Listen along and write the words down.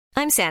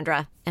I'm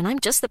Sandra, and I'm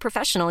just the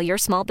professional your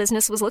small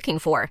business was looking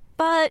for.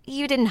 But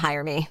you didn't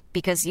hire me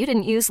because you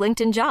didn't use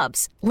LinkedIn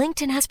Jobs.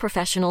 LinkedIn has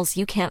professionals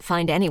you can't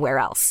find anywhere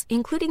else,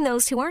 including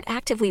those who aren't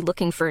actively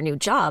looking for a new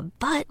job,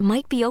 but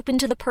might be open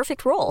to the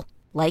perfect role,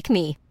 like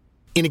me.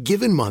 In a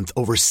given month,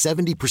 over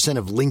 70%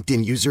 of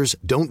LinkedIn users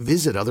don't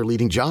visit other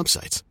leading job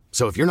sites.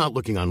 So if you're not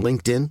looking on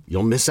LinkedIn,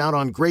 you'll miss out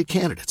on great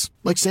candidates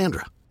like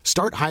Sandra.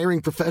 Start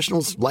hiring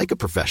professionals like a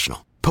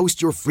professional.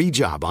 Post your free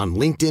job on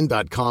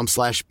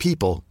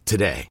linkedin.com/people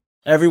today.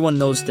 Everyone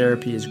knows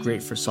therapy is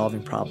great for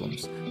solving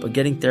problems, but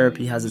getting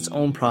therapy has its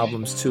own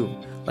problems too,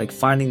 like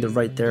finding the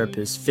right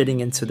therapist,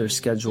 fitting into their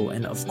schedule,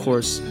 and of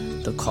course,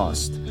 the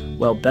cost.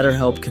 Well,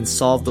 BetterHelp can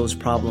solve those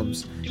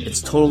problems. It's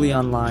totally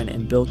online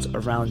and built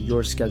around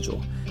your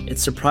schedule.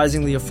 It's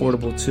surprisingly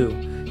affordable too.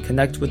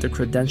 Connect with a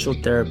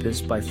credentialed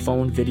therapist by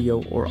phone,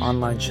 video, or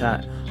online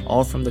chat,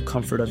 all from the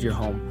comfort of your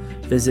home.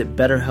 Visit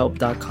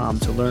BetterHelp.com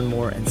to learn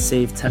more and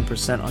save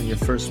 10% on your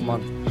first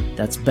month.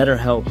 That's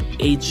BetterHelp,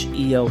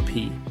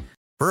 H-E-L-P.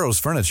 Burrow's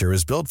furniture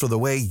is built for the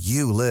way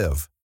you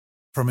live.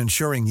 From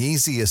ensuring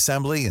easy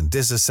assembly and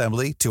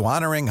disassembly to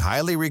honoring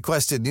highly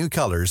requested new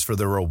colors for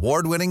their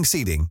award-winning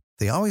seating,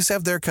 they always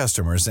have their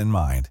customers in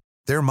mind.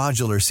 Their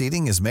modular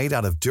seating is made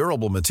out of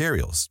durable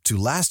materials to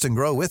last and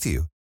grow with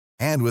you.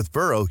 And with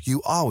Burrow,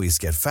 you always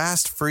get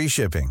fast, free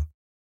shipping.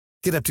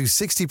 Get up to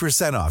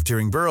 60% off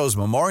during Burrow's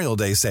Memorial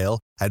Day sale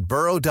at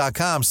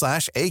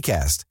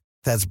burrow.com/ACAST.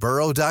 That's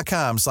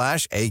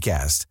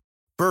burrow.com/ACAST.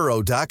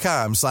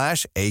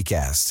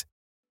 burrow.com/ACAST.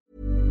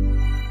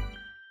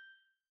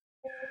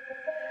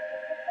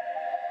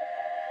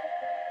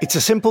 It's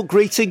a simple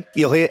greeting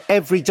you'll hear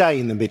every day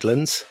in the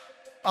Midlands.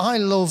 I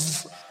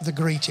love the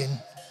greeting,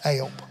 "Hey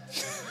up."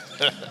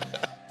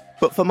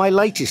 But for my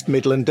latest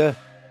Midlander,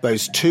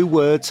 those two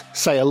words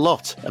say a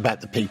lot about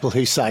the people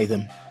who say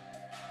them.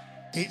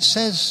 It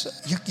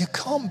says you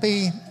can't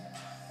be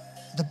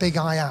the big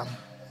I am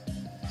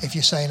if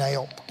you're saying "Hey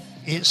up."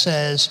 It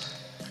says,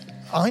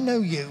 I know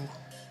you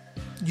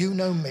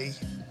know me,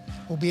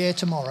 we'll be here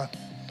tomorrow.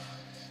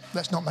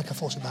 Let's not make a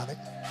fuss about it.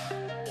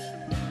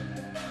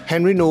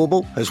 Henry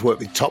Normal has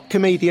worked with top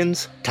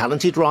comedians,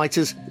 talented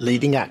writers,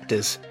 leading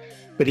actors,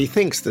 but he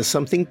thinks there's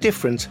something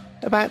different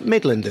about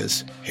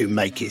Midlanders who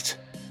make it.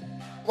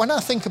 When I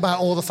think about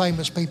all the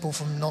famous people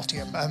from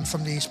Nottingham and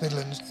from the East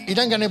Midlands, you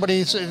don't get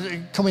anybody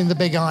coming the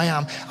big I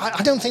am.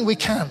 I don't think we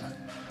can.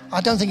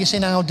 I don't think it's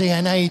in our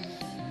DNA.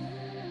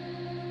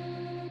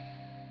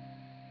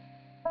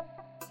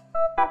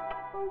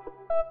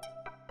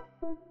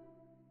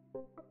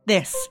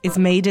 This is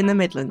Made in the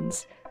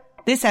Midlands.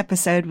 This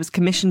episode was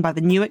commissioned by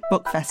the Newark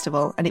Book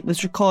Festival and it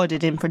was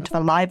recorded in front of a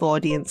live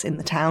audience in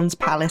the town's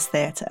Palace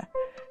Theatre.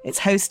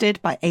 It's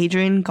hosted by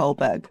Adrian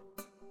Goldberg.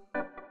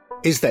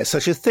 Is there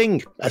such a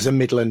thing as a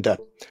Midlander?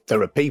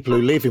 There are people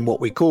who live in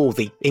what we call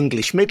the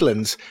English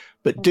Midlands,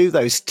 but do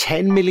those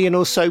 10 million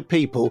or so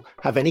people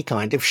have any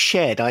kind of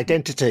shared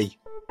identity?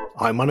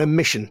 I'm on a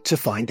mission to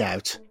find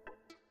out.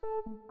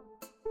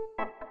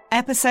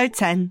 Episode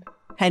 10,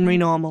 Henry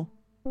Normal.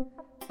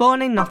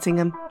 Born in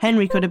Nottingham,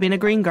 Henry could have been a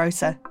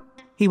greengrocer.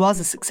 He was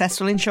a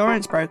successful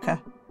insurance broker.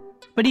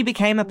 But he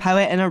became a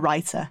poet and a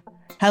writer,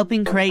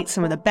 helping create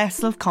some of the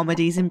best-loved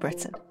comedies in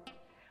Britain.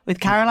 With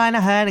Caroline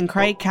Aherne and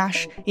Craig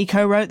Cash, he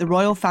co-wrote The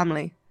Royal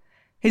Family.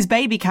 His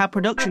baby cow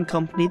production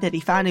company that he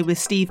founded with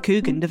Steve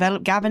Coogan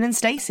developed Gavin and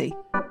Stacey.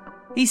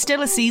 He's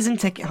still a season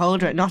ticket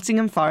holder at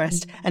Nottingham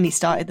Forest and he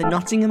started the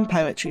Nottingham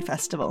Poetry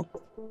Festival.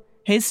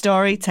 His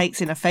story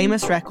takes in a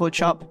famous record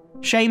shop,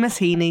 Seamus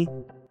Heaney,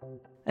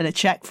 and a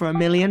cheque for £1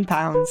 million.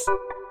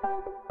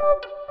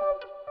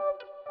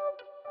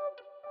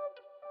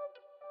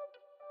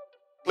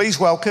 Please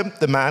welcome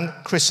the man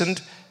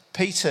christened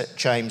Peter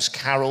James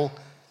Carroll,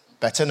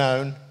 better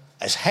known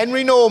as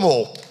Henry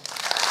Normal.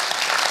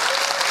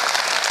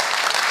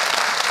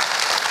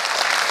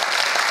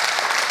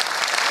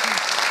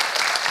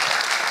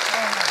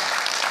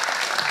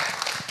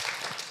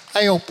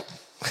 Hey up.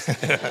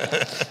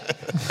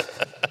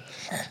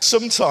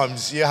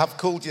 Sometimes you have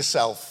called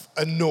yourself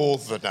a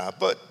northerner,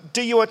 but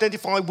do you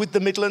identify with the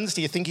Midlands?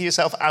 Do you think of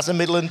yourself as a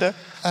Midlander?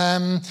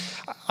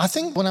 I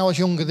think when I was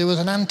younger there was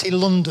an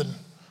anti-London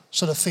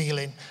sort of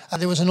feeling.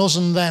 There was an us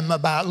and them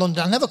about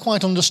London. I never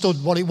quite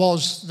understood what it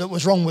was that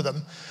was wrong with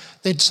them.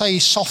 They'd say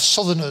soft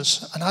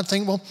southerners, and I'd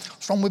think, well,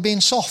 what's wrong with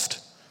being soft?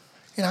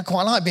 You know, I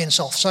quite like being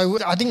soft, so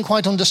I didn't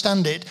quite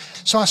understand it.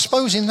 So I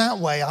suppose in that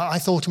way I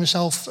thought of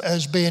myself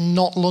as being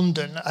not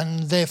London,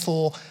 and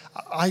therefore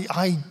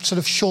I sort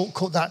of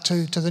shortcut that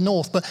to the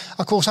north. But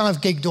of course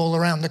I've gigged all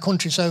around the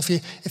country, so if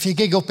you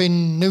gig up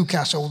in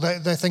Newcastle,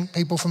 they think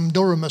people from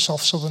Durham are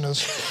soft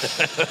southerners.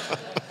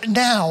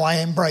 Now I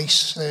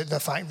embrace the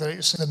fact that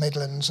it's the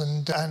Midlands,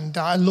 and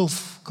I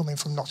love coming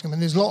from Nottingham,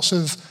 and there's lots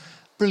of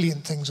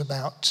brilliant things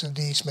about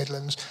the East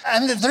Midlands.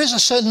 And there is a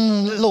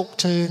certain look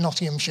to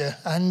Nottinghamshire,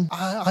 and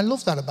I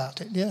love that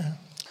about it, yeah.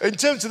 In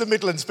terms of the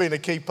Midlands being a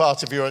key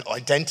part of your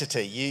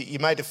identity, you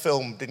made a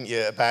film, didn't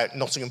you, about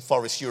Nottingham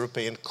Forest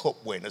European Cup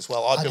win as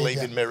well, I believe,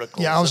 in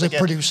Miracles. Yeah, I was a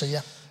producer,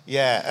 yeah.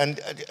 Yeah, and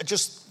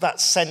just that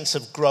sense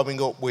of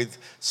growing up with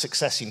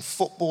success in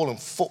football and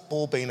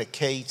football being a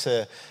key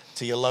to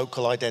your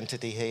local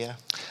identity here?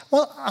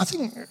 Well, I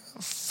think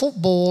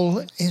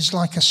football is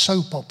like a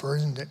soap opera,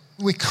 isn't it?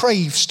 We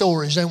crave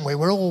stories, don't we?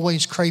 We're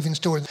always craving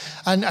stories.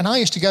 And I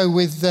used to go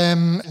with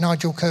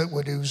Nigel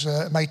Kirkwood, who's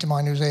a mate of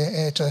mine who's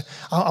here to...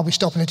 I'll be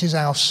stopping at his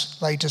house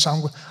later, so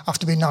I have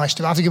to be nice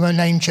to him. I have to give him a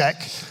name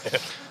check.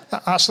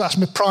 That's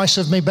my price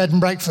of my bed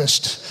and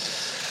breakfast.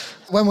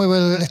 When we were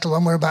little,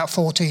 when we were about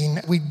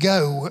 14, we'd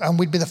go and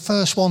we'd be the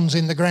first ones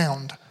in the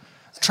ground,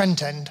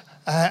 Trent End,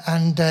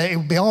 and it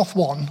would be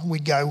 1:30,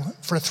 we'd go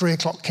for a 3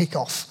 o'clock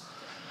kick-off.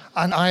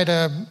 And I had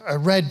a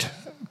red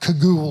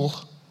Cagoule,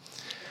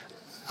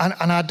 and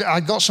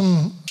I'd got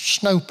some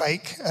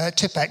Snowpake,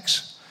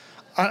 Tipex,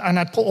 and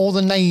I'd put all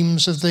the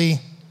names of the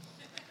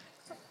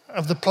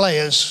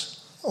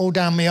players all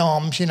down my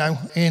arms, you know,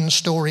 Ian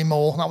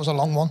Storey-Moore, that was a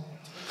long one.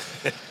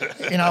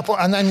 You know,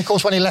 and then, of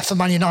course, when he left for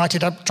Man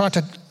United, I tried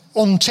to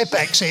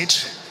un-Tipex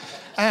it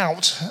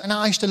out, and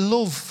I used to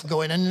love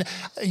going, and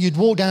you'd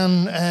walk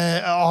down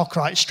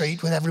Arkwright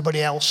Street with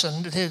everybody else,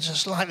 and there's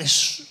just like this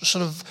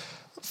sort of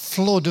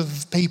flood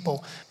of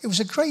people. It was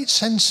a great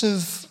sense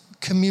of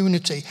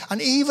community,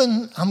 and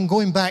even, I'm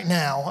going back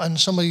now, and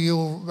some of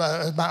you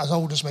are about as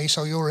old as me,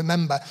 so you'll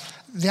remember,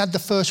 they had the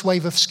first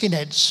wave of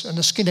skinheads, and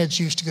the skinheads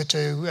used to go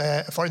to,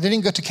 they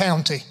didn't go to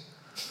county.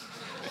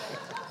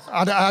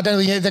 I don't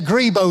know, the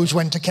Grebos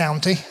went to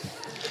county.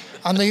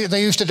 And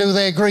they used to do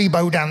their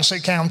Grebo dance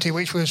at county,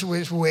 which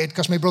was weird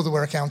because my brother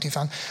were a county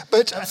fan.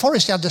 But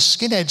Forest had the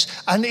skinheads,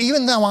 and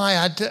even though I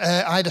had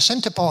a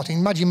centre parting,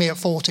 imagine me at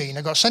 14,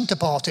 I got centre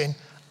parting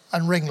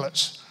and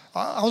ringlets.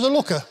 I was a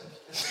looker.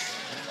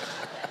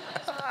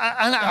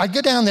 And I'd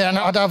go down there and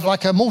I'd have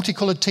like a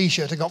multicoloured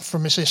T-shirt I got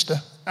from my sister,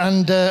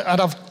 and I'd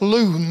have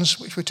loons,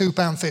 which were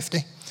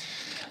 £2.50,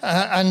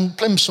 and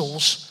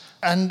plimsolls,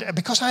 and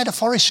because I had a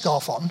Forest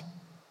scarf on,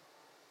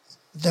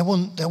 there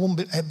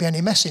wouldn't be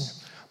any messing.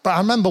 But I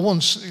remember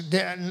once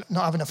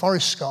not having a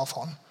Forest scarf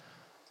on,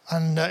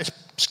 and this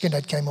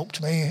skinhead came up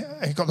to me.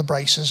 He got the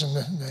braces and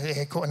the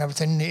haircut and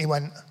everything, and he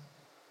went,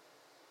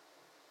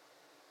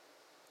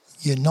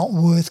 "You're not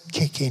worth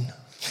kicking."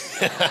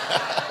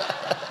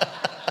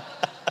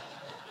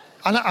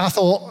 And I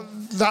thought,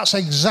 that's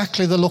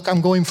exactly the look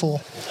I'm going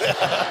for.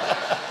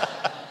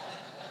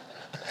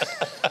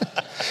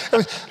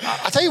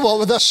 I tell you what,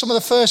 with some of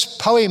the first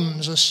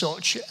poems as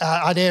such,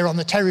 I'd hear on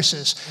the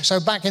terraces. So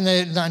back in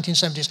the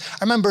 1970s, I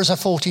remember as a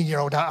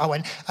 14-year-old, I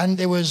went, and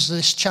there was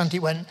this chant, it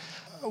went,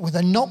 "With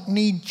a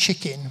knock-kneed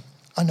chicken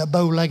and a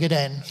bow-legged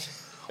hen,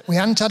 we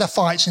haven't had a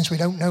fight since we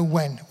don't know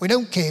when. We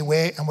don't care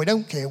where and we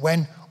don't care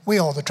when. We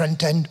are the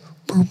Trent End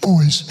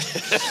Boys."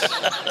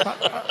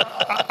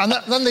 And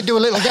then they do a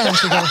little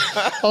dance. They go,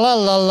 la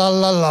la la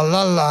la la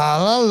la la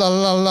la la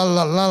la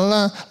la la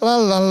la la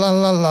la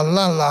la la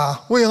la la.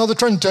 We are the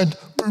Trent End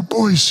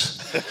Boys.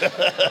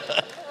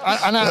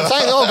 And I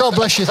thank, oh, God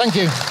bless you, thank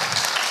you.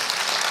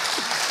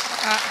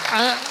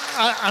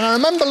 And I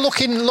remember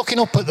looking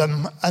up at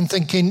them and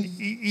thinking,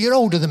 you're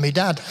older than me,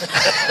 Dad.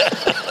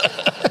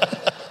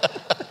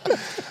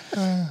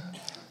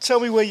 Tell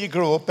me where you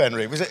grew up,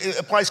 Henry. Was it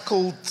a place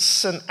called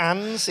St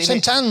Anne's?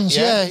 St Anne's,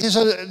 yeah.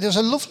 There's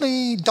a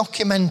lovely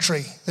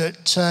documentary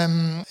that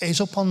is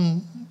up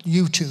on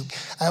YouTube,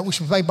 which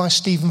was made by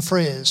Stephen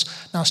Frears.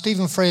 Now,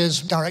 Stephen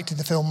Frears directed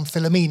the film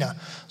Philomena,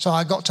 so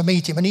I got to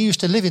meet him, and he used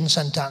to live in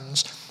St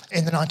Anne's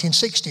in the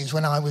 1960s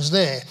when I was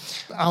there.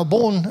 I was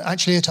born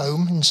actually at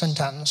home in St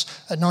Anne's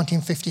in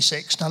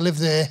 1956, and I lived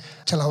there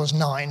till I was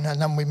 9,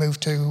 and then we moved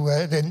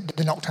to,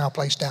 they knocked our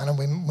place down and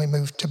we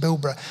moved to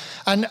Bilborough.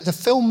 And the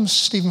film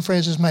Stephen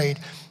Frears has made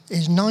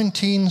is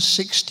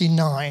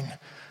 1969,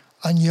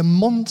 and you're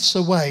months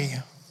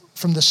away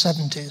from the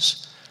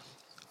 70s,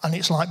 and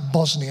it's like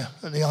Bosnia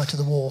at the height of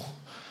the war.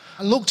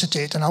 I looked at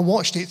it and I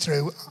watched it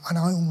through, and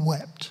I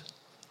wept.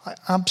 I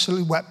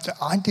absolutely wept.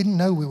 I didn't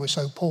know we were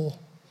so poor.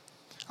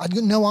 I'd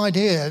got no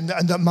idea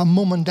that my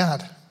mum and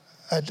dad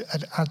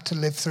had to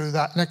live through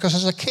that. Because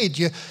as a kid,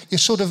 you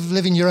sort of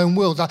live in your own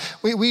world.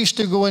 We used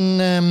to go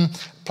and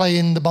play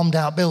in the bombed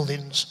out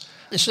buildings.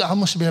 I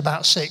must have been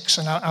about 6,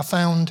 and I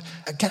found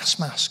a gas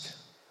mask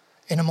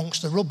in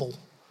amongst the rubble.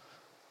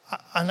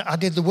 And I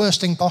did the worst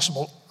thing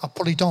possible. I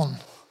put it on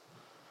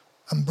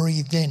and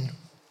breathed in.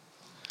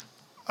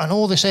 And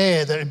all this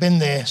air that had been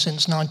there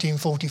since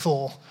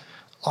 1944,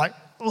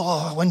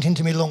 went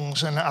into my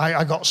lungs, and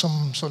I got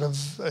some sort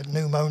of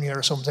pneumonia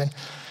or something,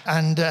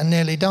 and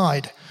nearly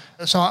died.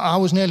 So I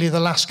was nearly the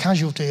last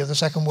casualty of the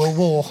Second World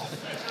War.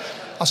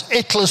 That's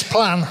Hitler's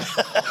plan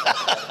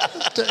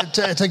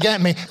to get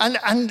me.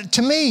 And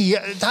to me,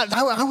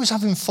 I was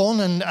having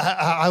fun, and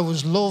I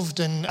was loved,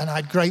 and I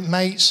had great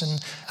mates,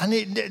 and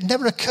it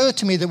never occurred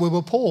to me that we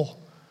were poor.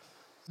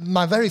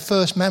 My very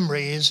first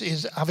memory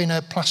is having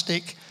a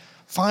plastic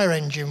fire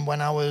engine when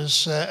I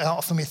was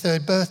out for my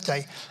 3rd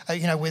birthday,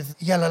 with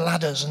yellow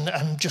ladders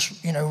and just,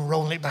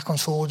 rolling it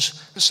backwards and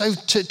forwards. So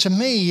to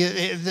me,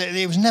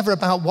 it was never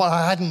about what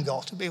I hadn't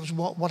got. It was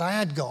what I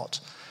had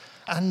got.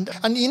 And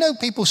you know,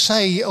 people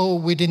say, "Oh,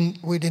 we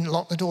didn't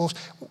lock the doors."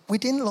 We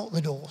didn't lock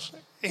the doors.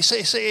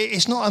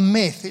 It's not a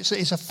myth.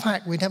 It's a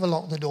fact. We never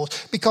locked the doors,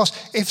 because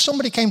if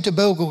somebody came to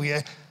burgle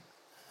you,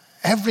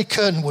 every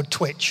curtain would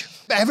twitch.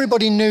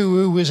 Everybody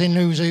knew who was in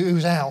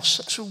whose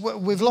house. So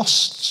we've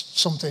lost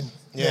something.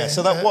 Yeah.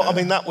 So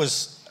that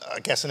was, I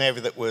guess, an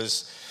area that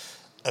was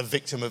a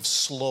victim of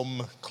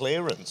slum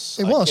clearance.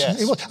 It was.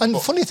 And the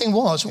funny thing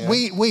was,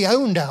 we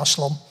owned our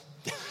slum.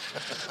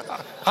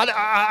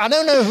 I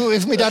don't know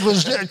if my dad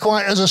was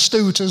quite as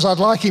astute as I'd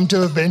like him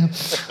to have been,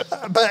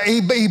 but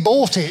he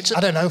bought it,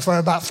 I don't know, for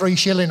about 3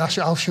 shilling, I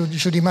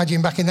should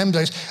imagine, back in them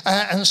days.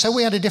 And so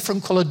we had a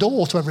different colour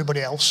door to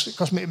everybody else,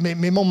 because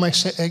my mum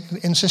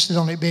insisted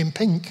on it being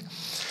pink.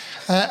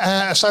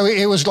 So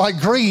it was like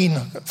green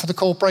for the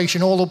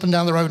corporation all up and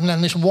down the road, and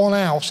then this one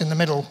house in the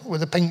middle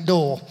with a pink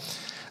door,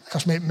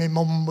 because my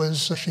mum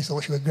she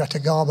thought she was Greta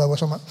Garbo or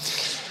something.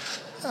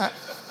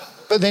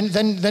 But then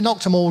they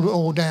knocked them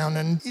all down,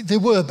 and they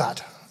were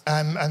bad,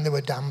 and they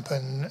were damp,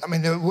 and I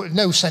mean there was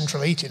no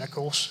central heating, of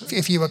course.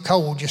 If you were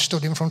cold, you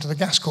stood in front of the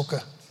gas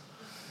cooker.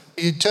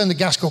 You'd turn the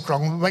gas cooker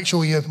on, make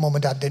sure your mum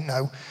and dad didn't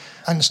know,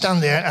 and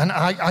stand there, and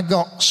I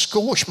got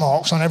scorch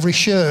marks on every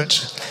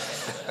shirt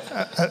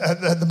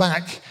at the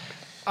back.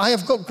 I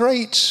have got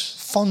great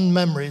fond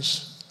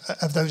memories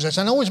of those days,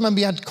 and I always remember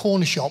you had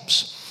corner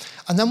shops.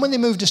 And then when they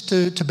moved us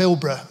to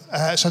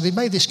Bilborough, so they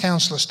made this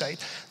council estate,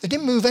 they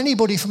didn't move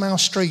anybody from our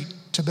street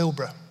to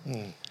Bilborough.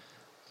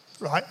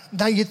 Right?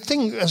 Now, you'd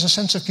think, as a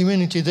sense of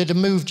community, they'd have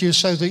moved you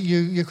so that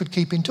you could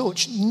keep in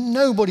touch.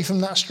 Nobody from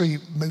that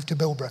street moved to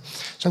Bilborough.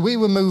 So we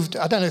were moved,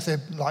 I don't know if they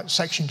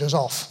sectioned us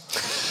off.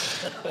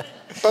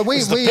 But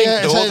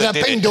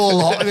the pink door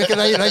lot, they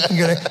can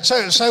get it.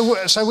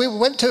 So we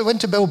went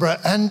to Bilborough,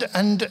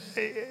 and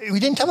we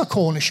didn't have a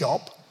corner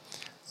shop.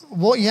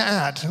 What you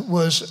had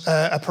was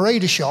a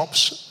parade of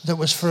shops that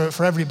was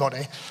for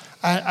everybody.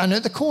 And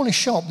at the corner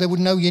shop, they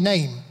would know your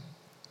name.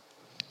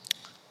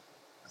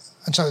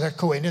 And so they'd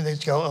go in and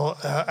they'd go,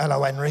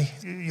 hello, Henry,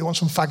 you want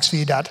some fags for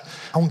your dad?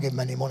 I won't give him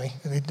any money.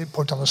 They'd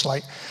put it on the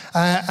slate.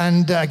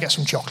 And get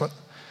some chocolate.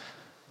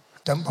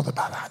 Don't bother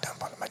about that. Don't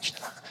bother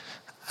mentioning that.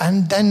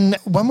 And then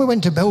when we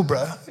went to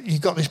Bilborough, you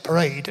got this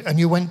parade and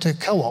you went to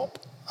Co-op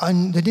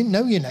and they didn't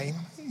know your name.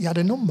 You had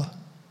a number.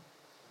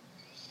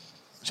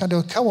 So I had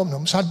a Co-op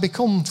number. So I'd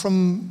become,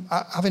 from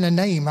having a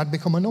name, I'd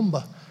become a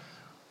number.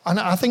 And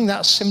I think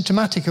that's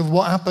symptomatic of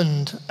what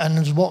happened and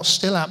is what's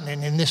still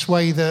happening in this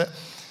way, that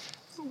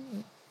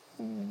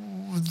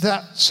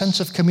sense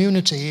of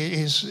community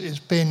is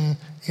been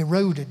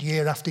eroded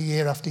year after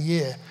year after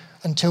year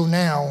until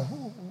now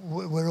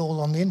we're all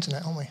on the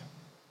internet, aren't we?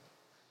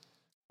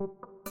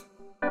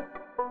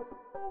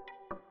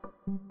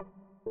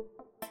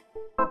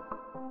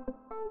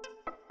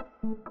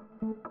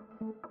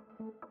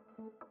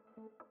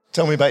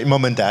 Tell me about your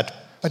mum and dad.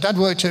 My dad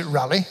worked at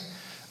Raleigh,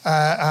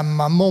 and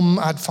my mum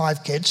had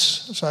 5 kids,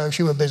 so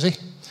she was busy.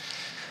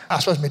 I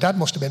suppose my dad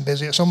must have been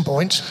busy at some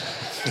point.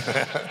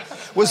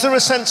 Was there a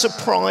sense of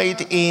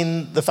pride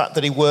in the fact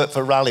that he worked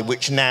for Raleigh,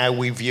 which now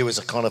we view as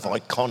a kind of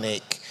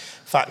iconic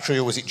factory,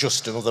 or was it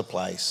just another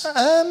place?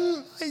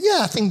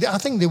 Yeah, I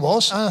think there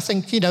was. I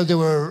think, there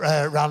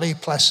were Raleigh,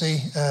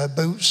 Plessy,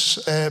 Boots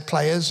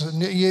players,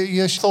 and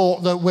you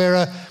thought that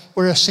we're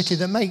a city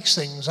that makes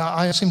things.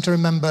 I seem to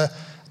remember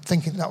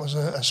thinking that was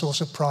a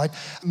source of pride.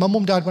 My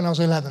mum died when I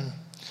was 11,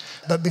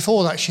 but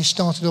before that she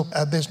started up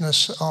a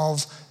business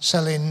of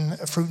selling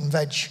fruit and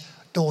veg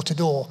door to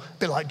door, a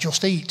bit like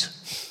Just Eat.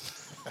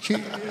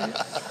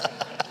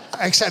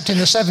 Except in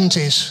the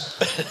 70s.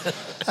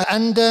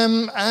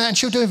 And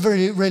she was doing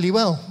very, really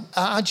well.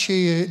 Had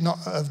she not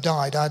have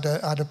died, I'd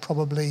have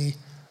probably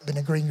been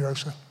a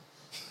greengrocer.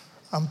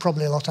 I'm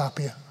probably a lot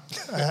happier.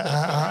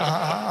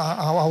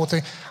 I would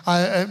think.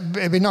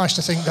 It'd be nice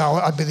to think that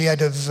I'd be the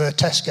head of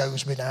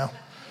Tesco's by now.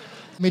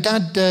 My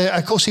dad,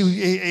 of course,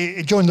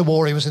 he during the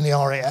war he was in the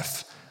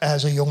RAF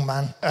as a young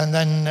man, and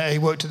then he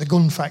worked at the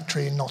gun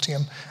factory in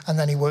Nottingham, and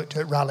then he worked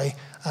at Raleigh,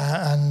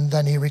 and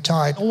then he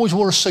retired. Always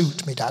wore a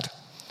suit, my dad.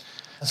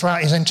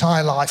 Throughout his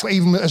entire life,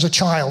 even as a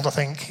child, I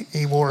think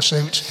he wore a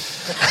suit.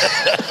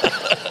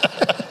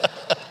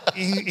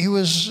 He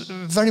was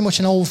very much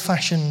an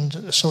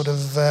old-fashioned sort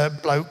of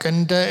bloke,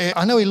 and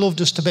I know he loved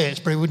us to bits,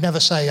 but he would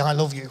never say, I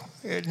love you.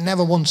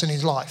 Never once in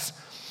his life.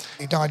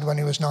 He died when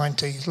he was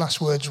 90. His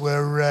last words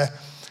were,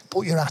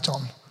 put your hat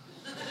on.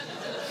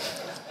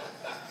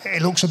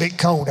 It looks a bit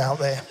cold out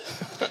there.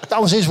 That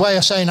was his way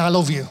of saying, I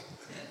love you.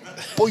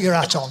 Put your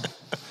hat on.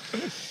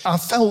 I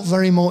felt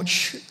very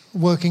much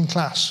working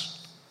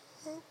class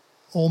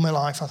all my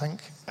life, I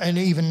think, and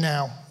even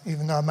now,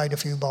 even though I made a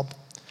few bob.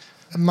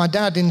 My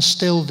dad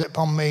instilled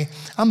upon me,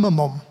 and my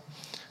mum,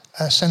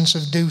 a sense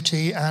of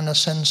duty and a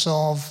sense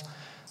of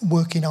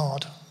working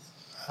hard.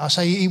 I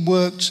say he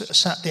worked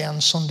Saturday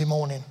and Sunday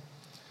morning,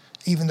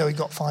 even though he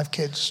got 5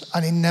 kids,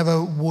 and he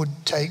never would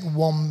take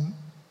 1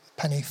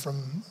 penny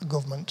from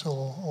government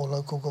or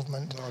local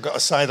government. I've got to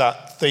say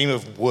that theme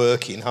of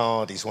working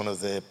hard is one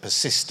of the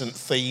persistent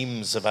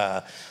themes of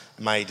our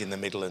made in the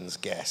Midlands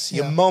guess.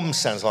 Your mum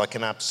sounds like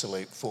an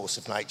absolute force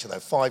of nature, though.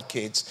 5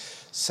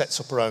 kids, sets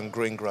up her own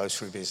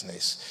greengrocery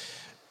business.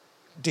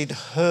 Did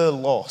her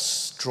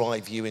loss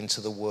drive you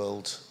into the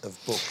world of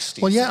books?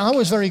 Well, yeah, I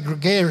was very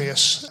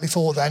gregarious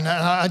before then.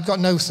 I'd got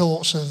no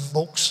thoughts of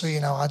books. You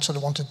know, I'd sort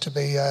of wanted to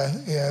be a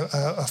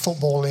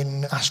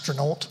footballing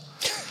astronaut.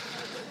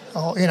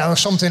 Or, you know,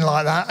 something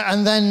like that.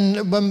 And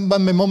then when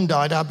my mum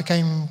died, I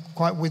became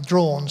quite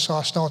withdrawn. So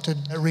I started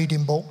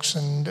reading books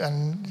and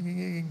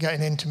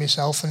getting into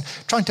myself and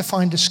trying to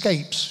find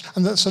escapes.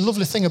 And that's a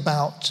lovely thing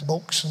about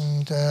books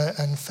and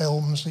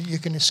films, that you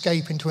can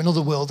escape into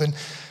another world. And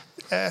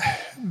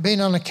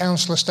being on a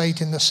council estate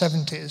in the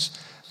 70s,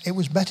 it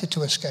was better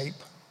to escape.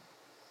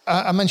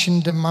 I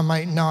mentioned my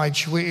mate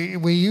Nige.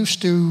 We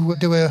used to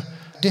do a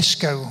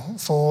disco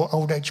for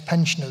old age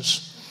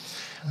pensioners.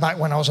 Back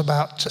when I was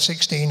about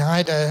 16, I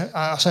had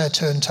a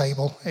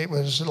turntable. It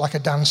was like a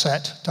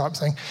dancette type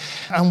thing.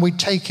 And we'd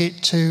take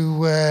it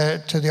to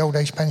the Old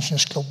Age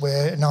Pensioners Club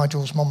where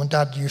Nigel's mum and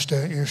dad used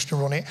to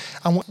run it.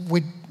 And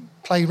we'd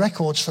play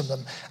records from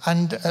them.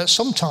 And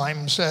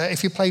sometimes,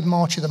 if you played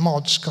March of the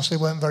Mods, because they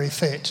weren't very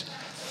fit,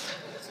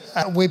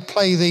 we'd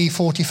play the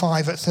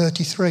 45 at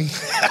 33.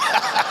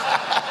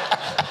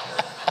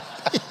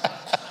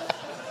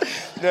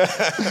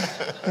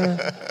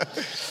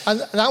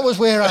 And that was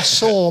where I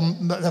saw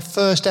the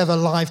first ever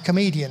live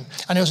comedian.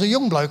 And it was a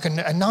young bloke, and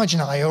Nigel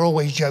and I are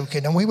always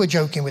joking, and we were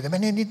joking with him,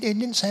 and he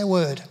didn't say a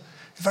word.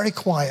 Very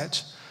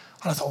quiet.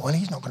 And I thought, well,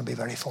 he's not going to be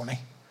very funny.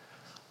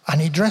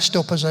 And he dressed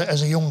up as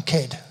a young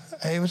kid.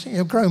 He was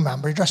a grown man,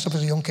 but he dressed up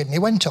as a young kid, and he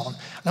went on.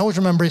 And I always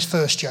remember his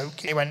first joke.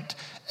 He went,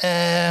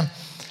 my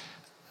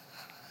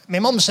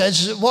mum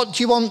says, what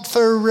do you want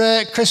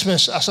for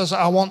Christmas? I says,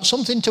 I want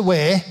something to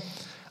wear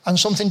and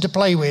something to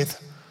play with.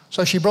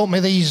 So she brought me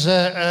these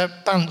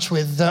pants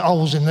with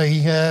holes in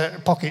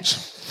the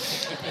pockets.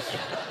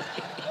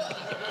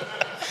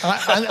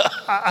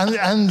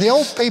 and the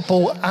old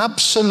people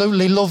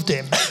absolutely loved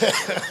him.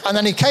 And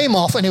then he came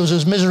off and he was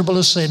as miserable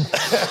as sin.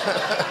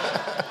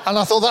 And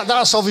I thought,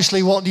 that's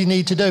obviously what you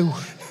need to do.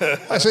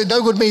 I said,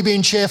 no good me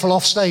being cheerful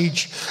off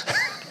stage.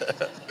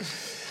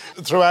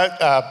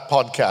 Throughout our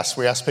podcast,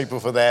 we ask people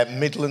for their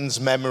Midlands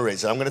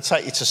memories. I'm going to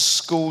take you to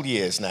school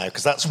years now,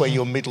 because that's where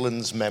your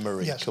Midlands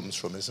memory comes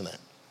from, isn't it?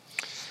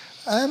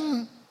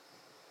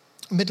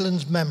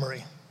 Midlands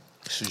memory.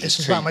 This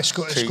is about my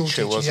school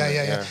teacher.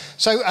 Yeah.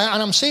 So,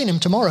 and I'm seeing him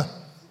tomorrow.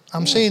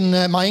 I'm seeing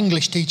my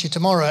English teacher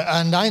tomorrow,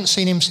 and I ain't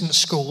seen him since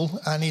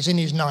school, and he's in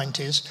his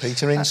 90s.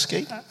 Peter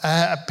Inskeep?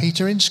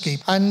 Peter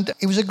Inskeep. And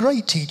he was a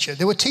great teacher.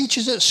 There were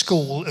teachers at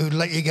school who'd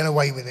let you get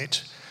away with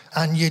it.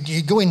 And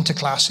you'd go into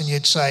class and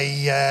you'd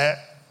say,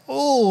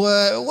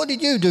 what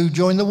did you do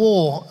during the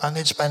war? And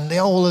they'd spend the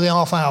whole of the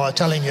half hour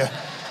telling you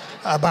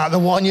about the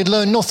war, and you'd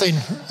learn nothing.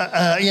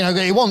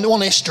 It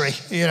wasn't history,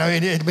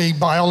 it'd be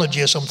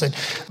biology or something.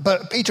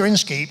 But Peter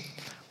Inskeep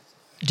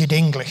did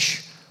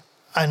English,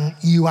 and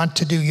you had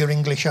to do your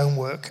English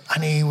homework,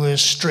 and he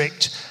was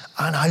strict,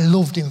 and I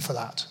loved him for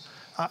that.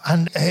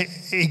 And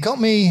he got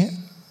me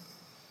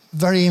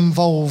very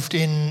involved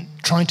in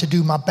trying to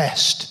do my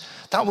best.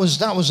 That was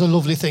a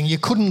lovely thing. You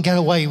couldn't get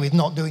away with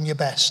not doing your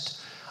best.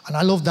 And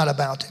I loved that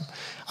about him.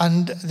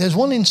 And there's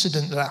one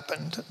incident that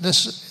happened.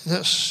 This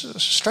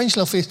strange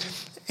enough,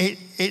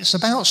 it's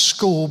about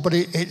school, but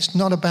it's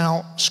not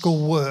about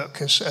school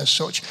work as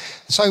such.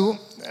 So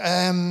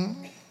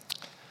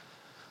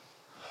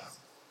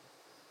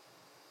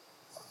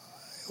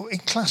in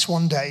class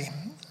one day,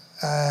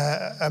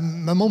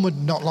 my mum had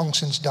not long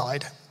since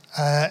died.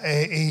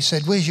 He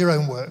said, "Where's your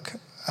homework?"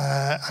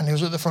 And he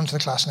was at the front of the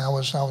class, and I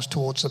was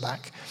towards the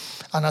back.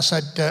 And I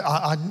said,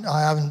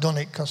 I haven't done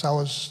it because I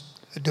was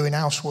doing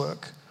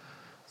housework.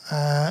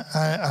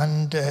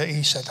 And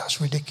he said, that's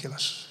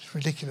ridiculous. It's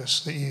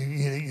ridiculous that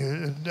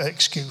you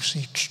excuse.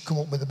 You should come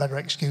up with a better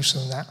excuse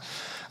than that.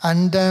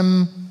 And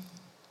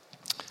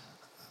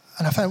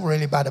I felt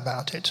really bad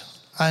about it.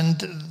 And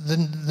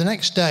the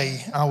next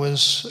day, I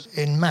was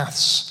in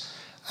maths,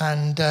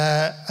 and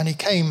he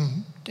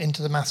came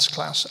into the maths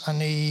class,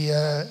 and he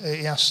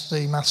asked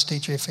the maths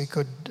teacher if he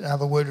could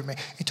have a word with me.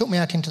 He took me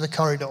out into the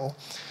corridor,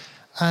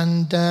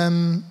 and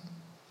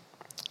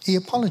he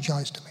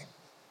apologised to me.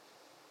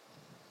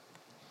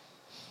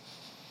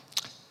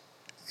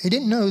 He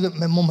didn't know that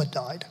my mum had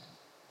died,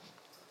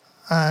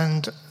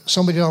 and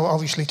somebody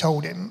obviously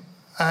told him.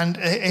 And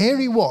here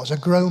he was, a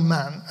grown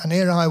man, and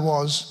here I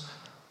was,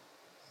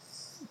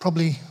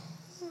 probably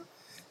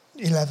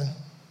 11.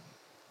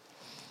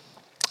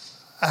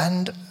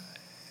 And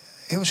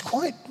it was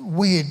quite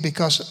weird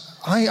because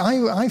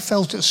I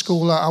felt at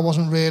school that I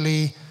wasn't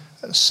really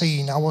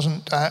seen. I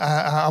wasn't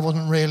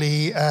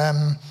really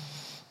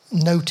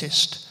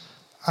noticed.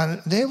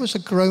 And there was a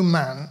grown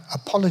man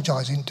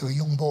apologising to a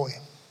young boy.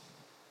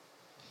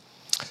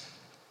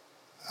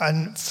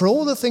 And for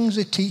all the things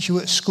they teach you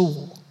at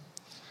school,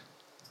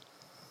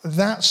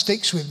 that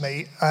sticks with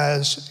me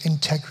as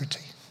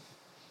integrity.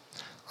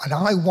 And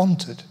I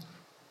wanted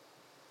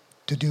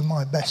to do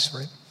my best for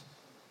him.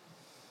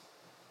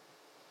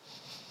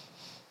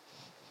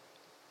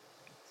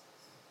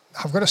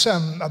 I've got to say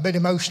I'm a bit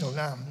emotional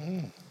now.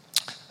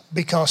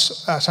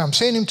 Because so I'm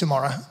seeing him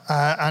tomorrow,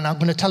 and I'm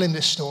going to tell him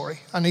this story.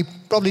 And he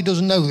probably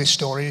doesn't know this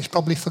story. He's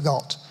probably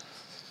forgot.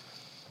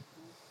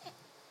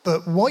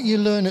 But what you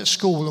learn at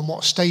school and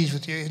what stays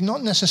with you is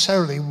not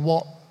necessarily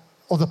what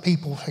other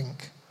people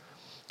think.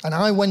 And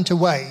I went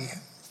away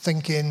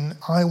thinking,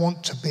 I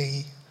want to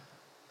be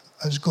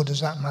as good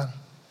as that man.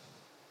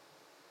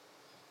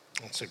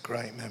 It's a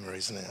great memory,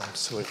 isn't it?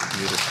 Absolutely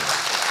beautiful.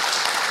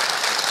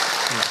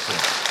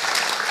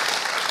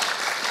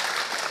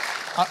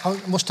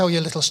 I must tell you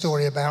a little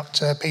story about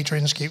Peter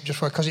Inskeep, just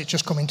because it's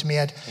just come into my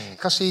head.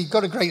 Because he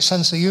got a great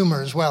sense of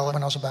humour as well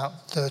when I was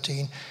about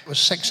 13. It was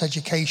sex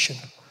education.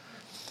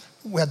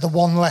 We had the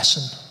one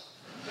lesson.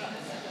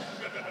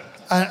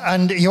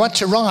 And you had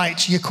to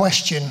write your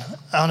question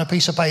on a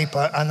piece of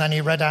paper, and then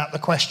he read out the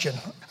question.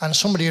 And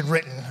somebody had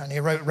written, and he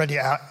read it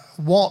out,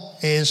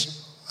 what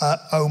is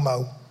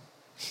OMO?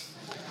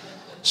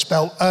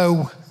 Spelled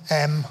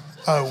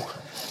O-M-O.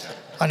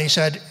 And he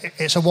said,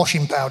 it's a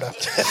washing powder.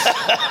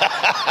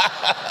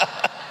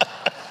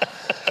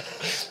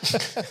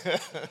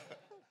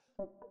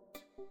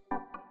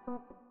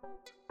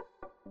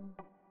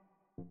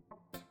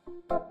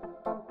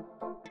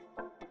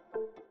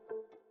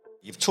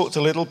 You've talked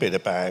a little bit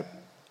about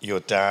your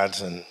dad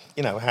and,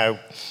 you know, how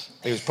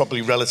he was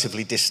probably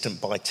relatively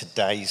distant by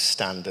today's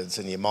standards,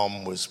 and your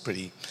mum was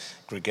pretty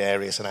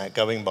gregarious and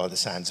outgoing by the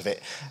sounds of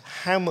it.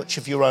 How much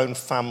of your own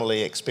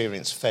family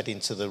experience fed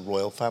into the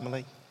royal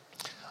family?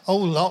 Oh,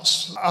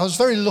 lots. I was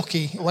very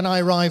lucky. When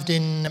I arrived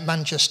in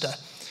Manchester,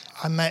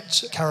 I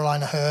met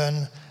Caroline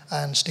Aherne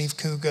and Steve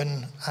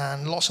Coogan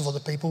and lots of other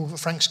people.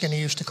 Frank Skinner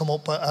used to come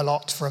up a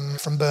lot from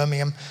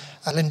Birmingham,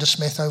 Linda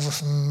Smith over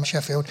from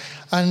Sheffield.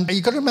 And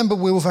you've got to remember,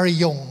 we were very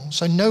young,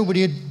 so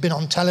nobody had been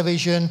on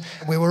television.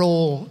 We were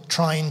all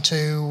trying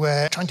to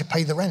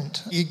pay the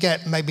rent. You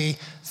get maybe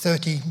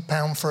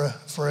 £30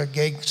 for a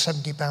gig,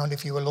 £70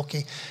 if you were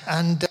lucky.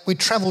 And we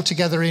travelled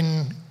together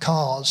in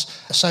cars.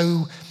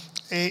 So,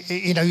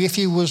 you know, if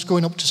you was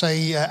going up to,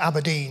 say,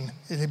 Aberdeen,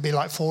 it'd be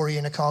like 4 of you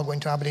in a car going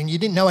to Aberdeen. You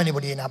didn't know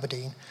anybody in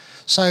Aberdeen.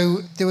 So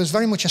there was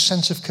very much a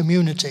sense of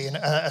community and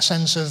a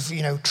sense of,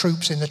 you know,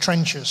 troops in the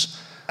trenches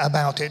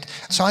about it.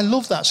 So I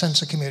love that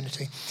sense of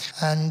community.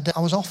 And I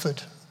was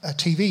offered a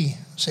TV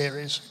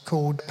series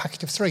called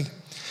Packet of Three.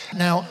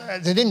 Now,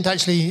 they didn't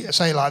actually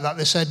say it like that.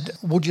 They said,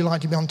 would you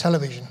like to be on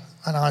television?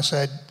 And I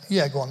said,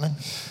 yeah, go on then.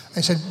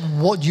 They said,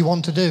 what do you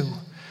want to do?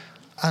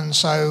 And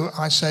so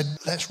I said,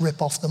 let's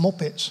rip off the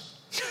Muppets.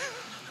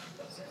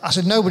 I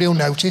said, nobody will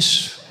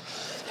notice.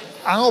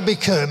 I'll be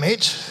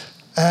Kermit.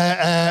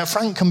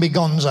 Frank can be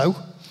Gonzo.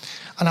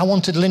 And I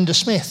wanted Linda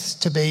Smith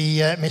to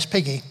be Miss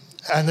Piggy.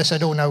 And they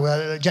said, oh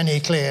no, Jenny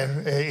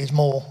Eclair is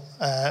more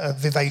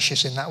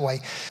vivacious in that way.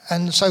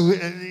 And so,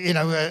 you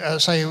know,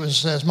 say it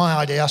was my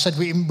idea. I said,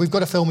 we've got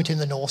to film it in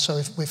the north.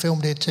 So we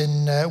filmed it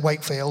in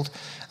Wakefield.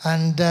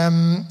 And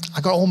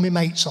I got all my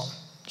mates on.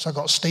 So I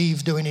got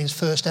Steve doing his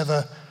first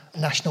ever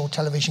national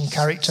television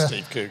character.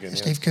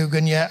 Steve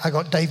Coogan, yeah. I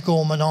got Dave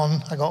Gorman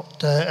on. I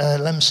got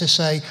Lem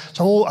Sissay.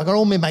 So I got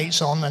all my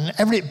mates on, and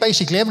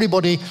basically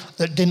everybody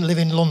that didn't live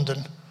in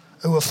London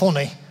who were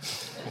funny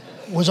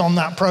was on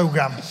that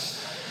programme.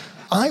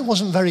 I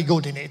wasn't very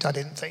good in it, I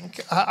didn't think.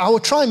 I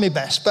would try my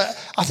best, but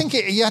I think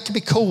you had to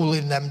be cool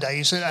in them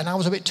days, and I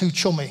was a bit too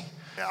chummy.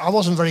 I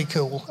wasn't very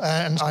cool,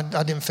 and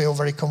I didn't feel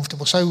very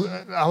comfortable. So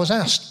I was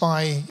asked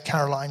by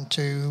Caroline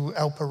to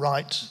help her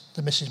write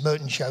the Mrs.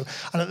 Merton show,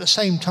 and at the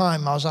same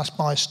time I was asked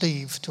by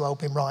Steve to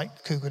help him write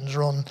Coogan's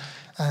Run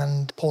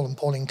and Paul and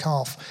Pauline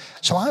Calf.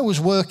 So I was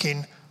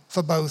working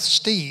for both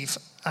Steve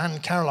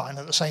and Caroline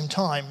at the same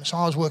time. So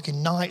I was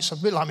working nights, a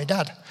bit like my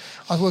dad.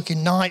 I was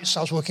working nights,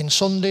 I was working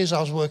Sundays,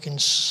 I was working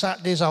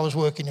Saturdays, I was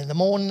working in the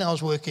morning, I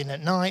was working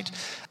at night.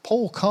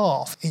 Paul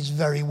Calf is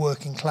very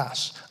working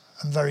class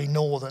and very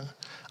northern.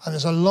 And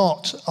there's a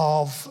lot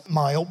of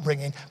my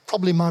upbringing,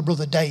 probably my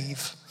brother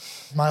Dave,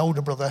 my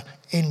older brother,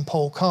 in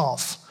Paul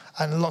Calf,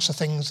 and lots of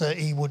things that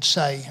he would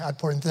say, I'd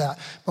put into that.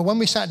 But when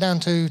we sat down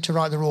to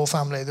write The Royal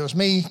Family, there was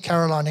me,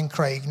 Caroline and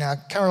Craig. Now,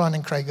 Caroline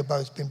and Craig have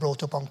both been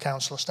brought up on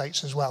council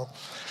estates as well.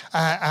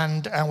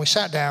 And we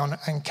sat down,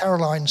 and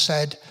Caroline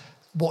said,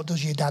 what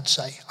does your dad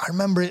say? I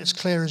remember it as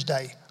clear as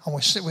day. And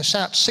we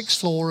sat sixth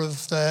floor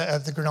of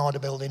the Granada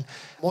building.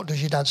 What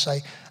does your dad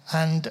say?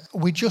 And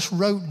we just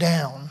wrote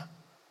down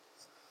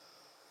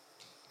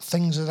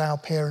things that our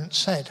parents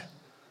said.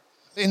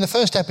 In the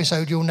first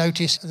episode, you'll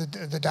notice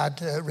the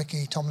dad,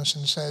 Ricky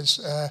Tomlinson, says,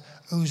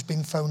 who's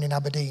been phoning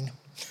Aberdeen?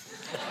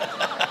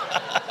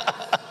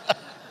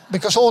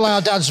 Because all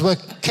our dads were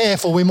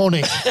careful with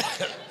money.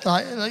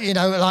 Like, you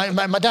know,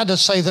 like my dad would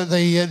say that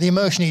the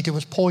immersion heater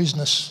was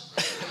poisonous.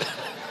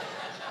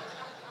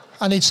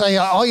 And he'd say,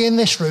 are you in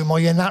this room or are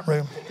you in that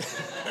room?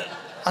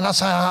 And I'd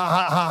say,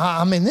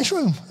 I'm in this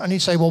room. And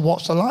he'd say, well,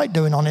 what's the light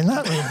doing on in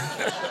that room?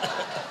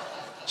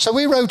 So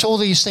we wrote all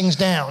these things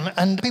down,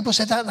 and people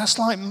said, that's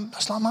like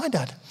my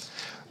dad.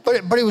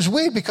 But it was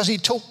weird because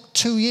it took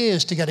 2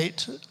 years to get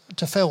it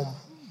to film,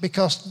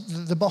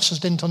 because the bosses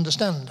didn't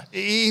understand.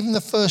 Even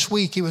the first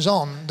week he was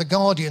on, The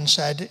Guardian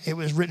said it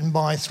was written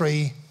by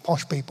 3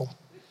 posh people.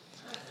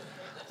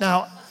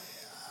 Now,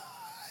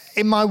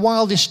 in my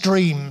wildest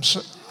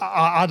dreams,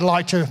 I'd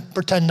like to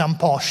pretend I'm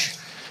posh,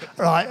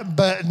 right?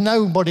 But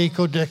nobody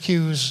could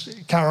accuse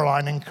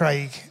Caroline and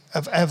Craig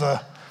of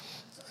ever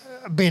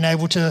being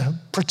able to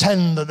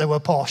pretend that they were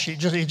posh.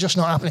 It's just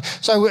not happening.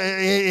 So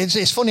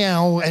it's funny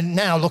how, and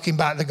now looking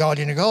back at The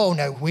Guardian, you go, oh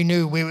no, we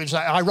knew, we was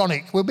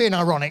ironic. We're being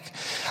ironic.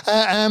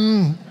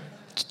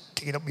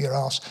 Dig it up your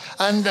arse.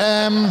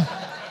 And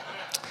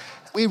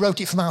we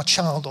wrote it from our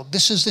childhood.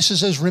 This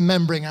is us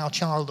remembering our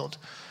childhood.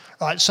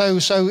 Right,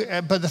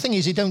 but the thing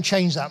is, it don't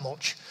change that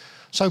much.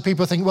 So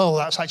people think, well,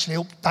 that's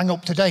actually bang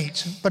up to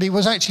date. But it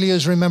was actually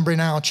us remembering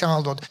our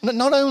childhood.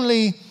 Not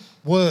only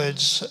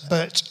words,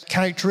 but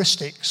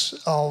characteristics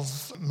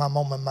of my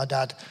mum and my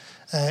dad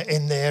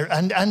in there.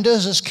 And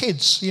us as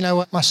kids, you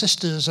know, my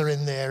sisters are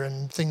in there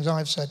and things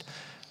I've said.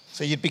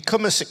 So you'd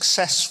become a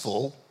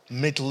successful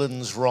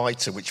Midlands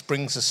writer, which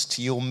brings us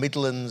to your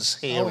Midlands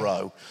hero.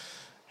 Oh,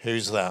 yeah.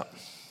 Who's that?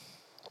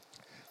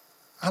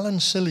 Alan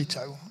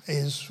Sillitoe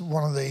is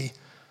one of the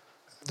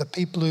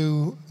people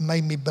who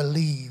made me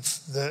believe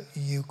that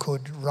you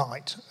could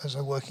write as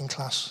a working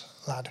class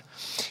lad.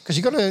 Because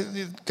you've got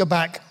to go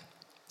back.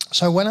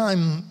 So when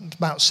I'm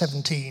about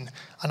 17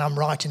 and I'm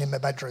writing in my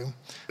bedroom,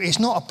 it's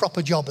not a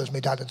proper job, as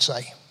my dad would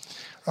say,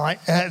 right?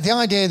 The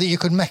idea that you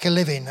could make a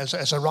living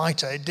as a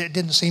writer, it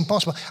didn't seem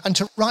possible. And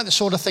to write the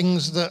sort of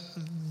things that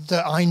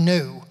I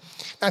knew.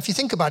 Now, if you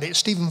think about it,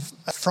 Stephen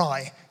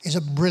Fry is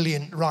a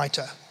brilliant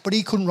writer, but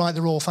he couldn't write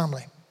The Royal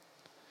Family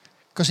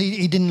because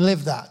he didn't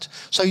live that.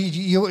 So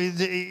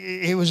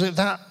it was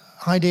that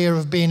idea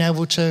of being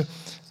able to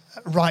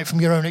write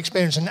from your own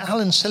experience. And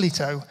Alan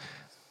Sillitoe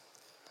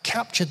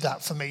captured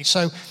that for me.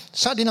 So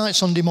Saturday night,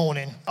 Sunday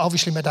morning,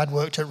 obviously my dad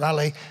worked at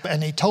Raleigh,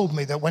 and he told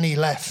me that when he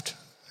left,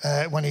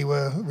 when he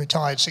were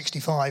retired,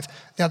 65,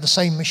 they had the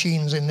same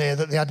machines in there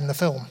that they had in the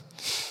film.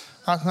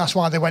 That's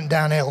why they went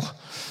downhill.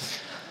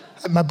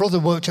 My brother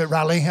worked at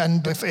Raleigh,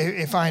 and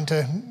if I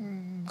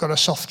hadn't got a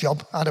soft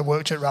job, I'd have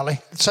worked at Raleigh.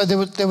 So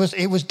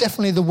it was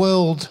definitely the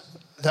world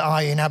that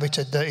I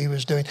inhabited that he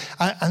was doing.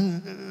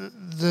 And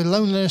the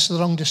loneliness of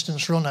the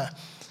long-distance runner,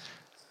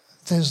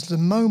 there's the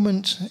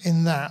moment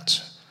in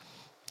that,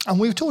 and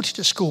we've taught it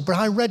at school, but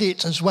I read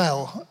it as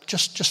well,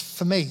 just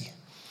for me.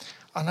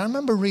 And I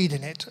remember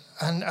reading it,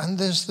 and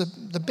there's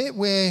the bit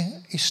where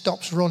he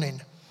stops running,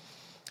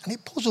 and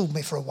it puzzled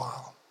me for a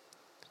while.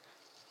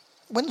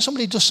 When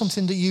somebody does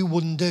something that you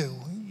wouldn't do,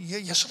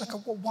 you're sort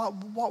of like,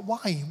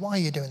 why are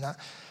you doing that?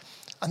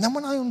 And then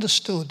when I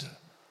understood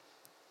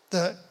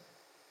that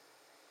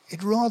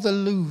he'd rather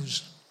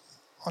lose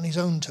on his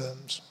own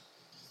terms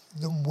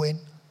than win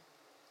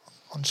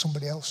on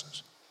somebody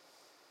else's,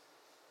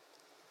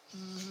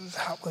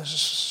 that was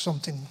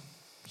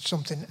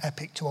something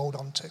epic to hold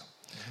on to.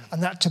 Mm-hmm.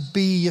 And that to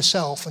be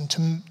yourself and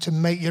to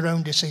make your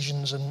own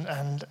decisions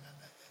and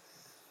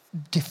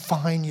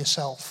define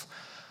yourself.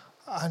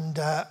 And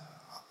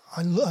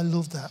I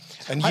love that.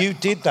 And you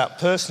did that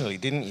personally,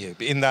 didn't you?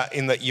 In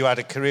that you had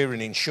a career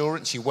in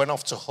insurance, you went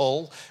off to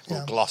Hull,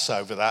 we'll gloss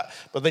over that,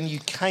 but then you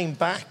came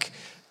back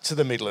to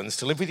the Midlands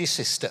to live with your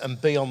sister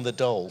and be on the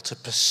dole to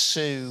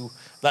pursue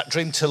that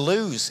dream, to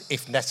lose,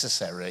 if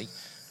necessary,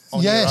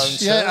 on your own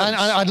terms. Yeah, and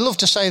I'd love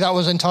to say that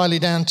was entirely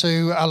down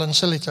to Alan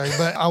Sillitoe,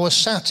 but I was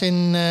sat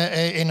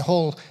in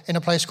Hull in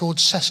a place called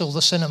Cecil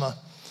the Cinema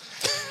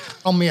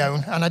on my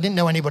own, and I didn't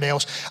know anybody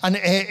else. And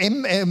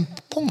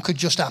punk had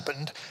just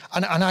happened,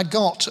 and I'd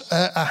got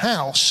a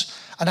house,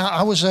 and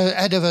I was a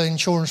head of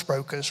insurance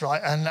brokers,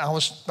 right? And I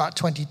was about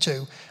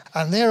 22.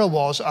 And there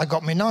I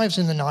got my knives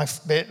in the knife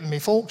bit, my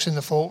forks in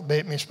the fork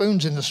bit, my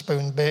spoons in the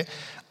spoon bit,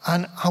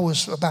 and I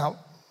was about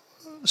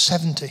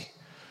 70.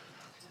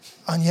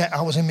 And yet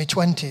I was in my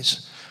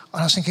 20s.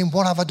 And I was thinking,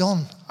 what have I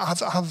done?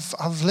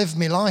 I've lived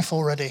my life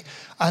already.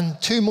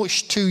 And Too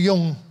Much Too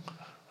Young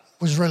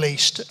was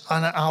released,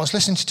 and I was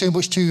listening to Too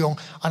Much Too Young,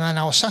 and then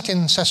I was sat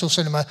in Cecil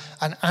Cinema,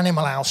 and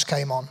Animal House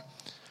came on.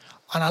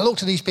 And I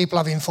looked at these people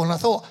having fun, and I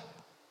thought,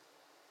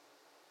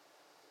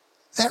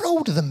 they're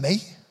older than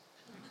me.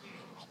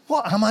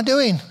 What am I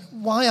doing?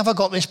 Why have I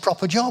got this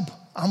proper job?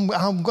 I'm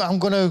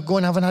going to go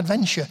and have an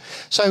adventure.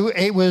 So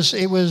it was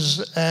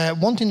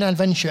wanting an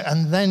adventure,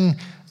 and then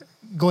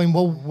going,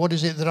 well, what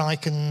is it that I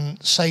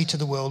can say to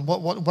the world?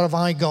 What have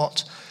I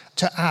got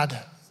to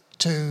add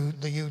to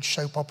the huge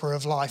soap opera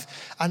of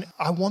life? And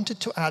I wanted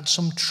to add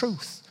some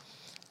truth.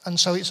 And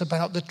so it's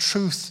about the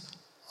truth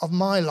of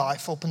my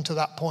life up until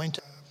that point.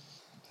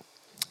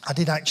 I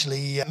did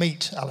actually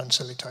meet Alan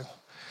Sillitoe.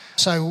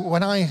 So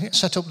when I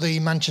set up the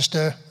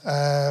Manchester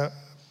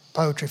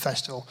Poetry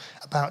Festival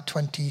about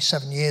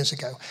 27 years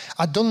ago,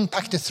 I'd done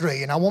Packet of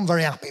Three, and I wasn't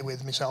very happy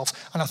with myself.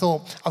 And I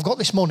thought, I've got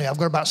this money, I've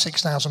got about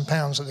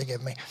 £6,000 that they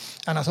give me.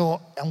 And I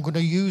thought, I'm going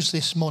to use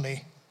this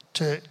money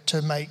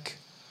to make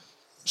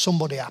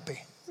somebody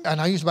happy. And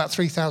I used about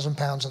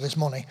 £3,000 of this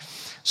money,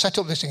 set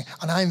up this thing,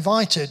 and I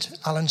invited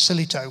Alan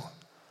Sillitoe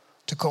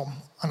to come,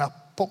 and I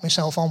put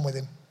myself on with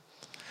him.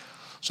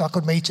 so I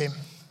could meet him.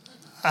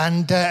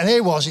 And here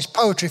he was, his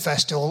poetry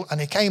festival, and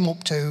he came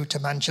up to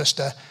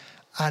Manchester,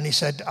 and he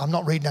said, "I'm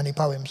not reading any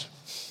poems."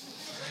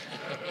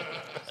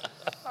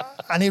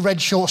 And he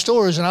read short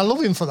stories, and I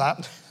love him for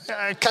that.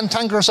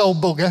 Cantankerous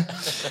old bugger.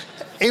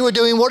 He was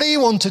doing what he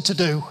wanted to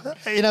do,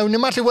 no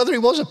matter whether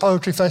it was a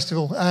poetry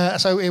festival.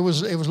 So it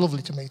was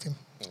lovely to meet him.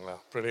 Wow,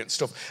 brilliant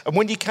stuff. And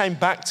when you came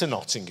back to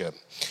Nottingham,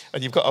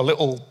 and you've got a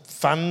little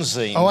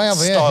fanzine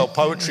style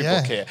poetry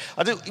book here.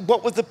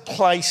 What were the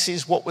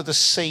places, what were the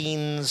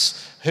scenes,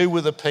 who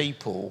were the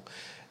people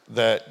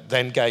that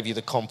then gave you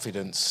the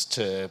confidence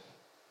to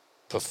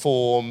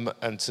perform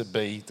and to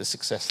be the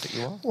success that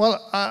you are?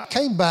 Well, I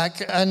came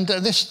back, and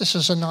this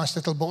is a nice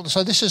little book.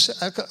 So this is,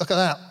 look at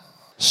that,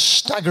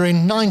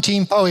 staggering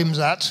 19 poems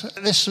that.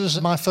 This was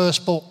my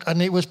first book,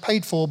 and it was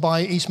paid for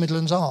by East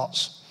Midlands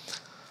Arts.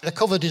 The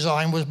cover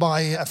design was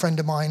by a friend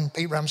of mine,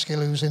 Pete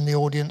Ramskill, who's in the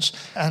audience,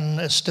 and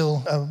is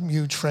still a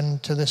huge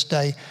friend to this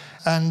day,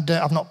 and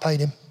I've not paid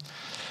him.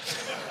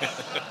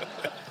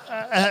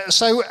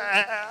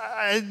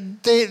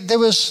 There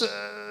was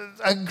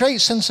a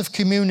great sense of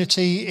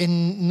community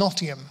in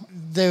Nottingham.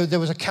 There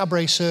was a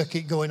cabaret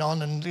circuit going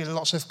on and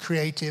lots of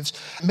creatives.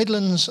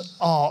 Midlands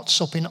Arts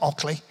up in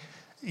Ockley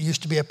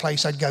used to be a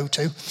place I'd go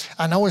to.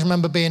 And I always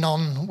remember being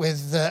on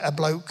with a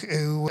bloke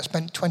who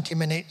spent 20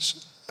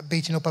 minutes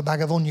beating up a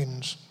bag of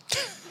onions.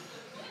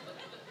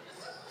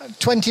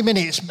 20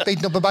 minutes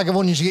beating up a bag of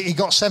onions, he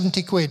got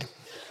 70 quid.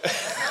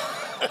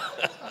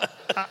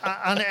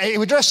 And he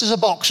was dressed as a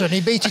boxer and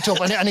he beat it up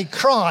and he'd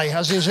cry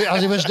as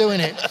he was doing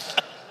it.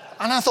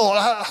 And I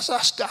thought,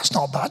 that's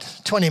not bad.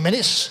 20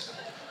 minutes,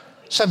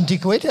 70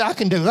 quid, I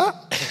can do that.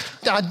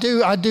 I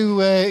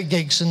do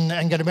gigs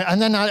and get a bit.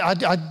 And then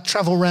I'd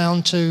travel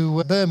round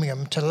to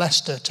Birmingham, to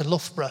Leicester, to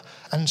Loughborough,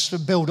 and sort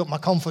of build up my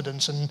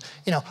confidence. And,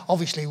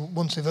 obviously,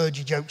 once they've heard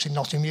your jokes in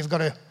Nottingham, you've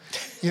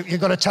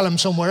got to tell them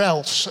somewhere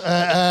else.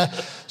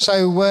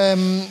 So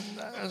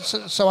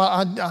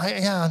I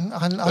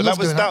love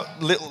doing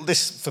that.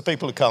 This, for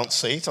people who can't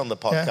see it on the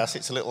podcast,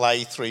 It's a little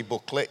A3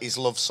 booklet. It's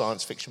Love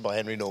Science Fiction by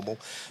Henry Normal,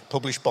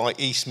 published by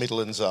East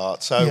Midlands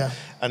Art. So,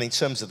 and in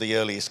terms of the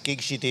earliest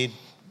gigs you did,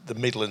 the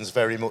Midlands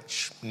very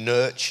much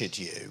nurtured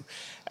you.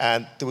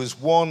 And there was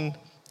one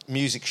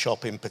music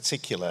shop in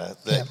particular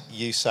that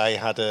you say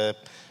had a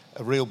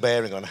real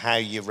bearing on how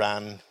you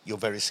ran your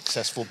very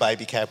successful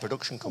baby cow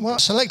production company. Well,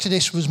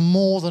 Selectadisc was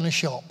more than a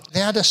shop. They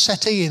had a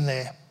settee in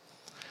there,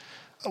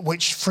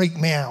 which freaked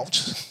me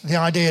out. The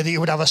idea that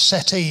you would have a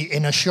settee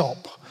in a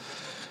shop.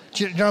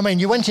 Do you know what I mean?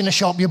 You went in a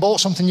shop, you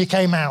bought something, you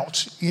came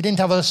out. You didn't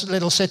have a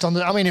little sit on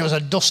it was a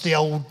dusty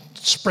old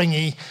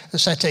springy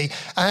settee.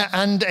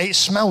 And it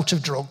smelt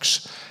of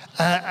drugs.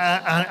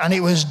 And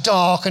it was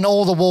dark and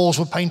all the walls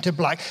were painted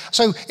black.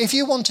 So if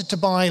you wanted to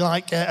buy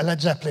like a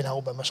Led Zeppelin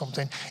album or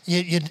something,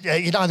 you'd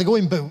either go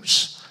in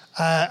Boots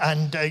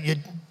and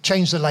you'd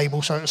change the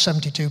label so it was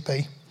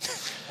 72p.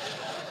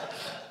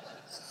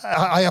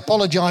 I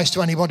apologise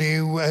to anybody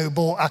who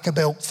bought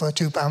Ackerbilk for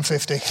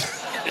 £2.50.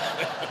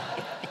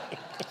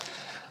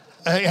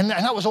 And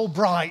that was all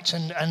bright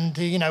and and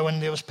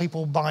there was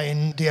people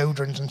buying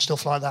deodorants and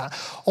stuff like that.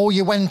 Or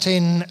you went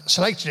in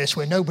Selectadisc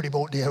where nobody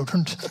bought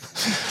deodorant.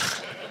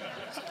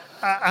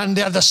 And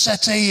they had the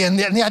settee and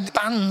they had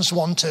bands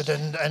wanted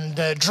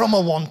and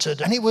drummer wanted.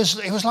 And it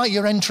was like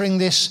you're entering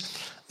this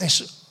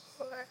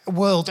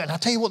world. And I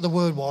tell you what the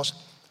word was,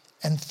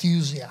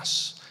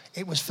 enthusiasts.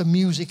 It was for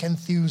music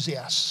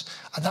enthusiasts.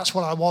 And that's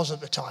what I was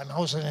at the time. I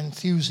was an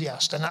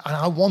enthusiast and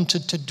I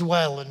wanted to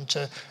dwell and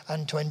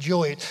to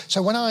enjoy it.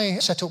 So when I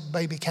set up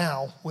Baby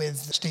Cow with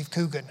Steve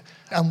Coogan,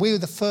 and we were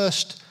the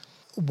first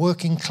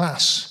working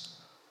class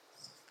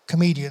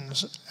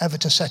comedians ever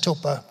to set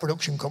up a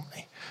production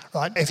company,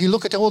 right? If you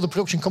look at all the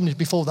production companies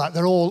before that,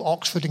 they're all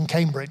Oxford and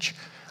Cambridge.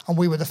 And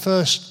we were the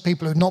first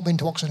people who'd not been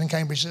to Oxford and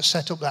Cambridge that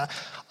set up that.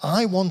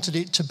 I wanted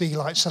it to be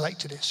like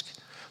Selectadisc.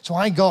 So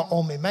I got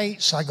all my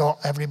mates, I got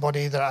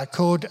everybody that I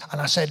could,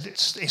 and I said,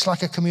 it's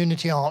like a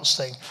community arts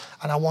thing,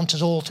 and I want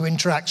us all to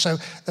interact. So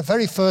the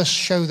very first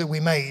show that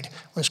we made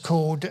was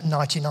called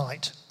Nighty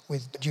Night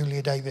with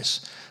Julia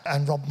Davis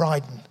and Rob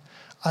Brydon.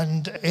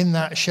 And in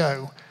that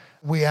show,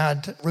 we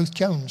had Ruth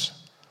Jones,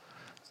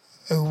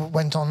 who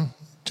went on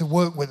to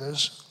work with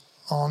us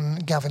on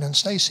Gavin and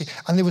Stacey.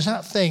 And there was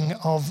that thing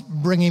of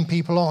bringing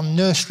people on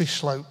nursery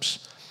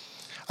slopes.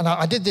 And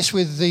I did this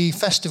with the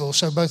festival,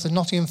 so both the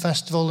Nottingham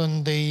Festival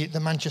and the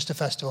Manchester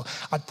Festival.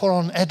 I'd put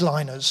on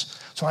headliners.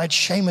 So I had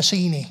Seamus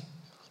Heaney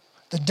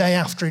the day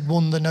after he'd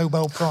won the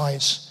Nobel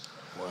Prize.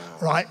 Wow.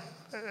 Right?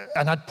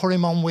 And I'd put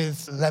him on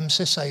with Lem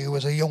Sissay, who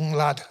was a young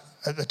lad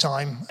at the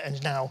time and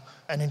is now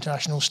an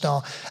international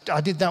star.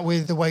 I did that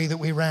with the way that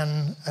we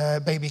ran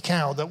Baby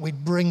Cow, that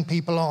we'd bring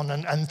people on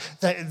and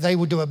they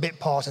would do a bit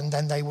part and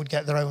then they would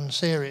get their own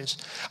series.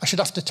 I should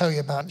have to tell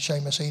you about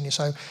Seamus Heaney.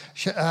 So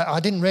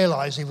I didn't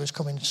realise he was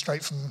coming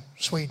straight from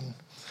Sweden.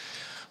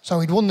 So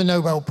he'd won the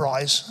Nobel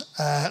Prize,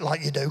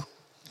 like you do.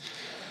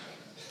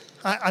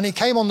 And he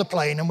came on the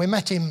plane and we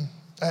met him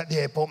at the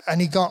airport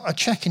and he got a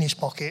cheque in his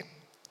pocket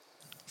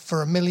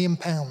for £1 million.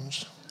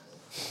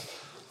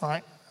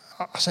 Right?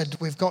 I said,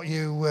 we've got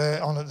you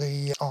on at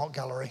the art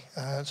gallery.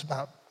 It's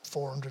about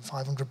 400,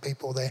 500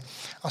 people there.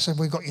 I said,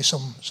 we've got you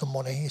some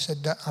money. He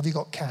said, have you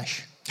got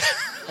cash?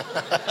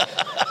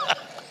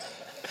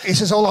 He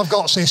says, all I've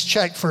got is this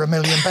cheque for £1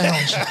 million.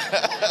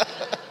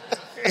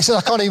 He said,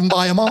 I can't even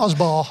buy a Mars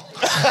bar.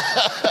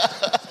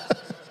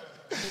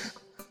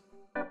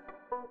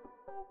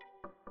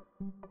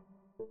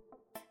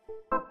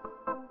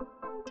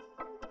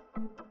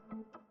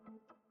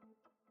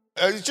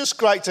 It's just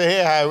great to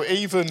hear how,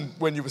 even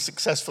when you were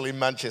successful in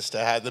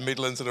Manchester, how the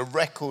Midlands and a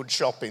record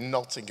shop in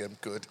Nottingham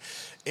could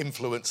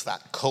influence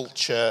that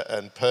culture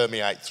and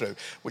permeate through.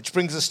 Which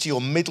brings us to your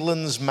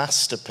Midlands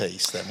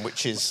masterpiece then,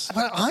 which is...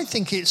 Well, I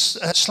think it's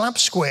Slab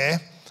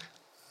Square,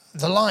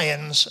 the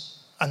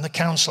Lions and the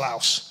Council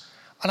House.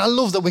 And I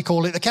love that we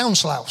call it the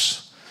Council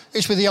House.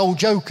 It's with the old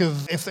joke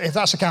of, if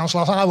that's a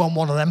council house, I want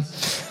one of them.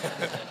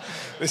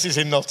 This is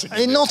in Nottingham.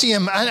 In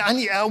Nottingham,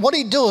 and what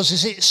it does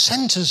is it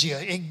centres you.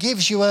 It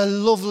gives you a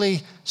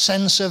lovely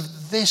sense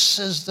of this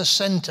as the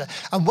centre.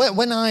 And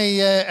when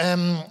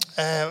I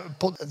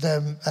put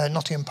the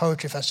Nottingham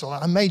Poetry Festival,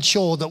 I made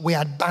sure that we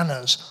had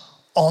banners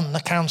on the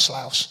council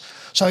house.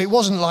 So it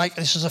wasn't like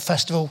this is a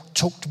festival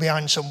tucked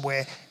behind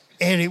somewhere.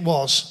 Here it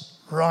was,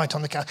 right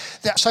on the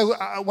council. So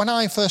when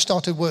I first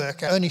started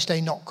work, Ernest A.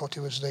 Notcutt,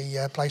 who was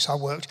the place I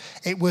worked,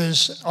 it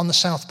was on the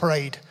South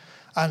Parade.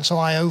 And so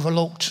I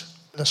overlooked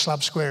the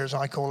Slab Square, as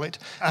I call it.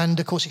 And,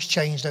 of course, it's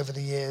changed over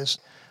the years.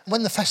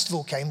 When the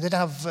festival came, they'd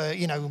have,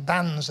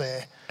 bands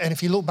there. And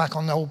if you look back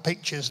on the old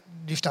pictures,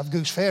 you used to have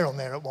Goose Fair on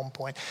there at one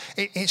point.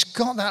 It's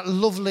got that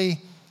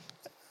lovely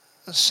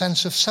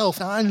sense of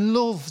self. Now, I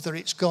love that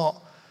it's got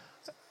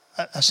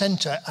a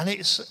centre, and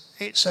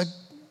it's a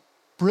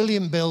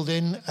brilliant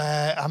building.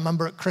 I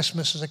remember at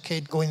Christmas as a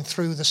kid going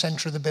through the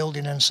centre of the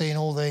building and seeing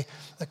all the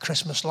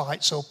Christmas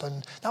lights up,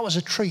 and that was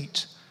a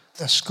treat.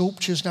 The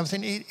sculptures and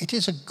everything. It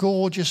is a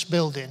gorgeous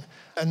building,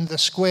 and the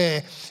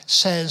square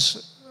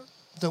says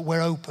that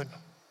we're open.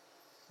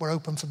 We're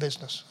open for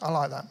business. I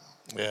like that.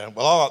 Yeah,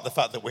 well, I like the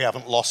fact that we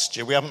haven't lost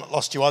you. We haven't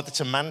lost you either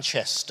to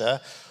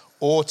Manchester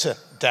or to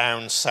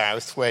down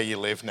south where you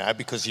live now,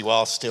 because you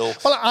are still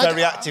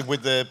very active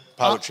with the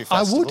Poetry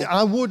Festival.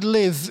 I would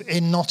live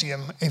in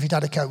Nottingham if it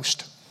had a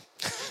coast.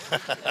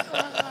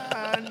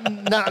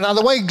 Now,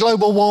 the way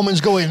global warming's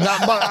going,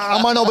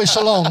 I might not be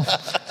so long.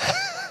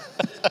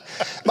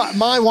 But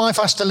my wife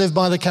has to live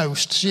by the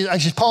coast.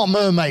 She's part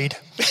mermaid.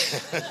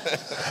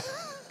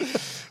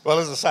 Well,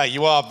 as I say,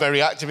 you are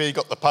very active. You've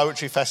got the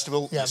Poetry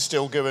Festival. Yeah. You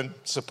still go and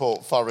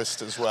support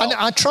Forest as well. And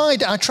I tried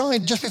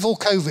just before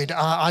COVID.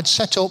 I'd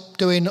set up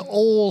doing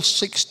all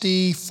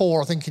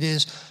 64, I think it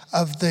is,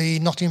 of the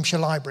Nottinghamshire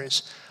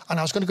libraries. And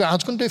I was going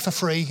to do it for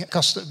free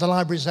because the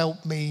libraries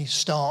helped me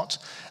start.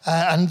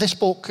 And this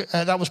book,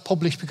 that was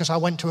published because I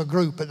went to a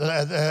group at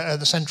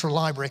the Central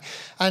Library.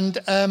 And...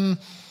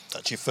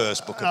 that's your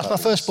first book. That's my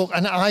first book,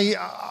 and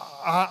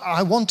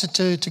I wanted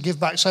to give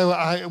back.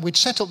 So we'd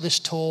set up this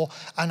tour,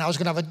 and I was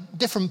going to have a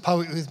different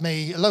poet with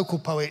me, a local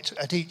poet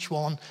at each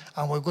one,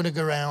 and we were going to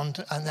go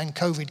around. And then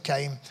COVID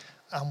came,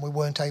 and we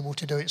weren't able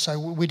to do it. So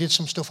we did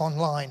some stuff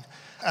online,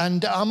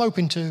 and I'm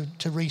hoping to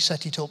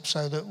reset it up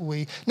so that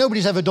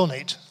nobody's ever done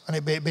it, and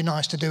it'd be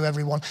nice to do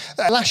everyone.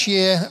 Last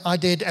year I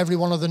did every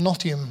one of the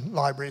Nottingham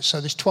libraries. So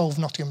there's 12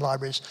 Nottingham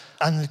libraries,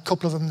 and a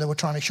couple of them they were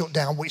trying to shut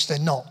down, which they're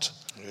not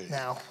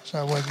now. So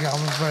I'm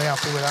very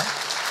happy with that.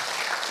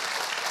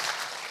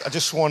 I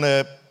just want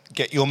to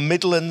get your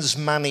Midlands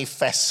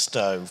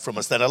manifesto from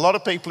us then. A lot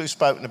of people who've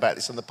spoken about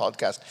this on the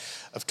podcast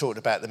have talked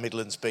about the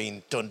Midlands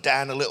being done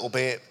down a little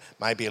bit,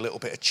 maybe a little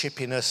bit of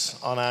chippiness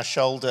on our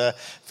shoulder,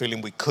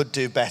 feeling we could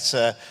do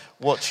better.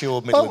 What's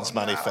your Midlands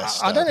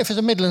manifesto? I don't know if it's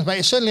a Midlands, but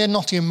it's certainly a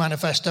Nottingham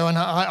manifesto, and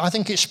I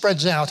think it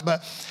spreads out.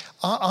 But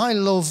I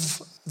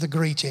love the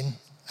greeting,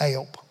 "Hey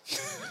up."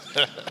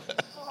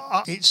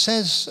 It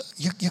says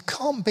you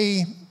can't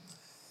be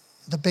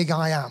the big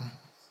I am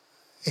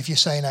if you're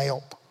saying "hey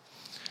up."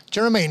 Do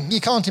you know what I mean?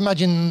 You can't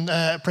imagine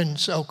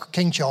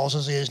King Charles,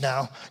 as he is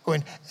now,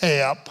 going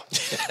 "hey up."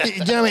 Do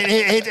you know what I mean?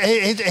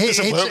 It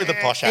doesn't work with the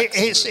posh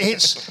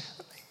accent.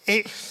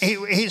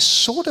 It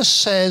sort of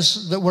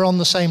says that we're on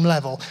the same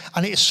level,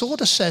 and it sort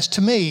of says,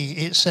 to me,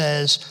 it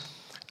says,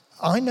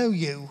 I know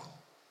you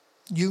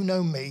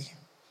know me,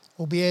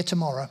 we'll be here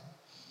tomorrow.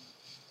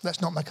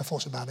 Let's not make a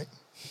fuss about it.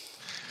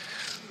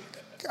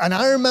 And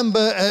I remember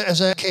as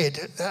a kid,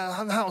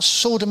 that was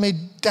sort of my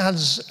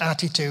dad's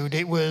attitude.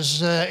 It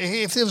was,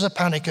 if there was a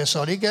panic or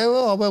so, he'd go,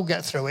 oh, we'll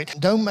get through it.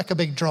 Don't make a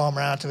big drama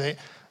out of it.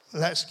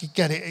 Let's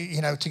get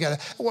it, together.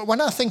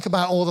 When I think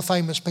about all the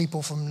famous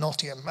people from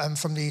Nottingham and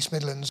from the East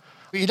Midlands,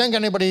 you don't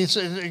get anybody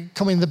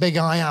coming the big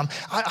I am.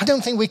 I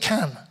don't think we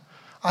can.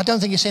 I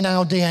don't think it's in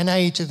our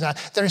DNA to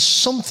that. There is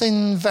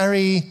something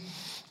very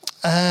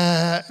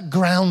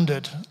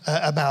grounded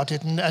about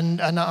it.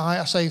 And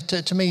I say,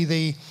 to me,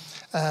 the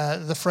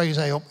phrase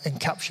 "hey up"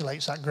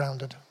 encapsulates that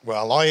grounded.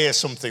 Well, I hear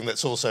something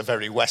that's also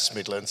very West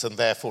Midlands and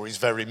therefore is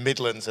very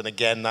Midlands, and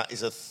again, that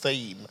is a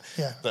theme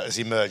that has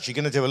emerged. You're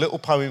going to do a little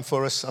poem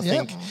for us, I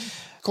think.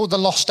 Called The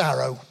Lost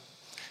Arrow.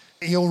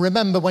 You'll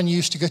remember when you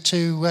used to go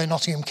to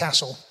Nottingham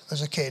Castle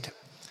as a kid,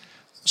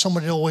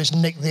 somebody always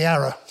nicked the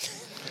arrow.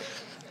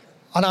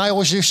 And I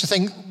always used to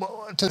think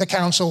to the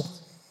council,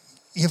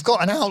 you've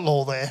got an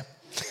outlaw there.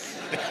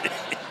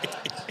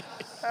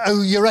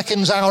 Who you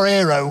reckon's our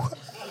hero,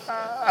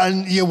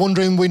 and you're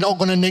wondering we're not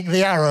going to nick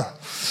the arrow.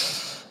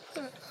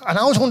 And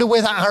I always wondered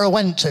where that arrow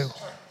went to.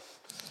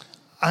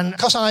 And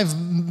because I've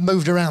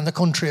moved around the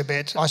country a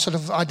bit, I sort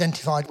of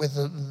identified with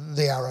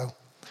the arrow,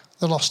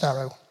 the lost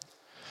arrow.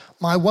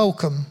 My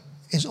welcome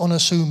is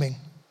unassuming,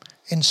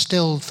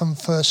 instilled from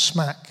first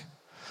smack.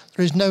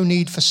 There is no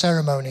need for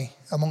ceremony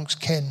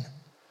amongst kin,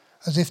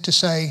 as if to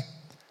say,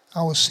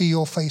 I will see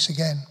your face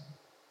again.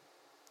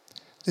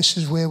 This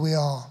is where we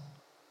are.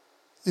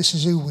 This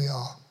is who we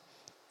are.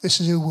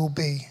 This is who we'll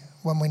be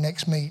when we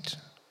next meet.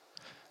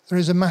 There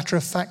is a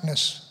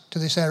matter-of-factness to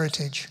this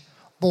heritage,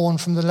 born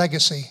from the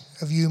legacy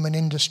of human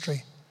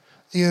industry,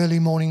 the early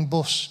morning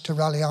bus to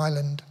Raleigh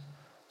Island,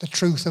 the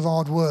truth of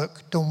hard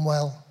work done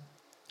well,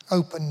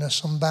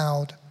 openness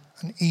unbowed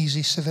and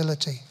easy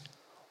civility,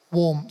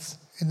 warmth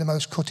in the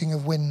most cutting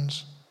of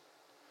winds.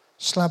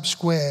 Slab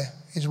Square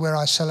is where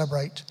I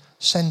celebrate,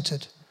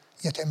 centred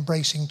yet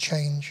embracing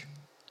change.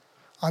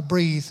 I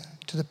breathe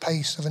to the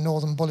pace of a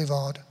northern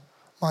boulevard.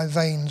 My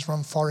veins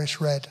run forest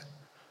red.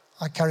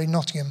 I carry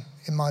Nottingham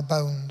in my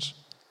bones.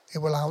 It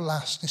will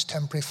outlast this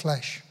temporary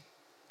flesh.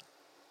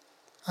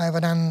 I have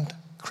an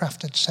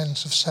handcrafted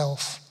sense of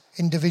self,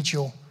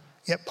 individual,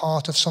 yet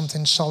part of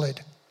something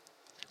solid.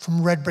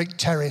 From red brick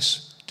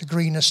terrace to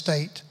green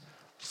estate,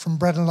 from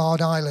Bread and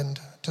Lard Island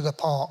to the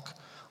park,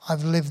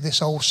 I've lived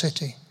this old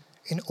city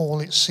in all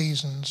its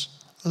seasons,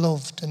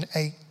 loved and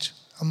ached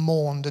and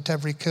mourned at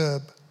every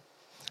curb.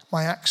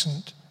 My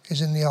accent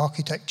is in the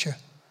architecture,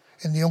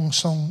 in the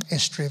unsung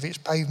history of its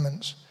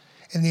pavements,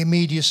 in the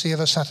immediacy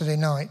of a Saturday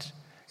night,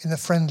 in the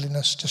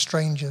friendliness to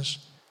strangers.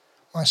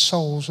 My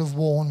souls have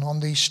worn on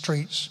these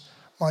streets,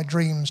 my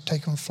dreams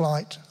taken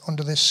flight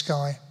under this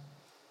sky.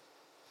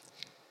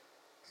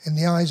 In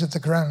the eyes of the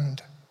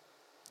grand,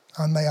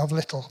 I may have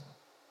little,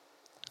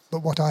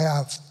 but what I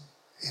have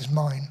is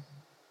mine.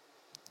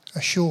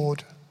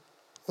 Assured,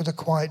 with a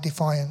quiet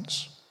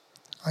defiance,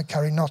 I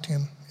carry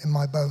Nottingham in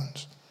my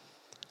bones.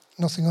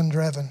 Nothing under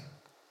heaven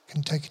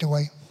can take it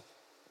away.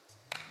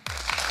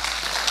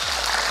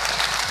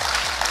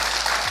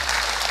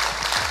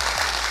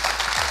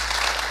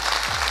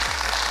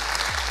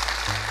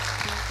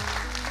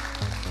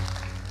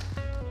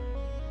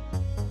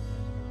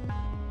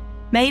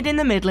 Made in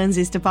the Midlands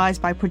is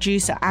devised by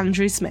producer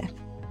Andrew Smith.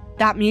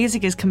 That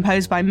music is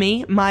composed by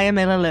me, Maya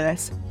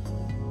Miller-Lewis.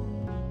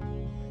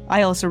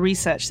 I also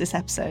researched this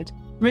episode.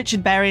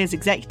 Richard Berry is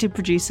executive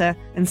producer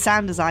and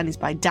sound design is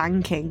by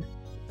Dan King.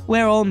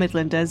 We're all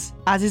Midlanders,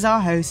 as is our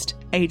host,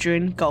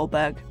 Adrian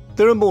Goldberg.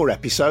 There are more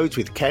episodes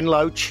with Ken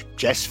Loach,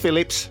 Jess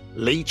Phillips,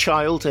 Lee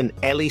Child and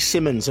Ellie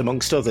Simmons,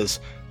 amongst others,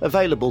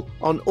 available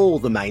on all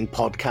the main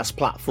podcast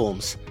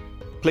platforms.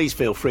 Please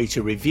feel free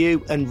to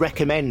review and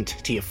recommend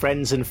to your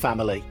friends and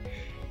family.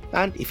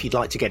 And if you'd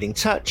like to get in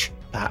touch,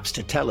 perhaps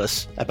to tell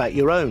us about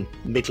your own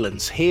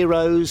Midlands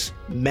heroes,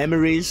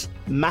 memories,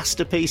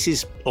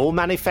 masterpieces or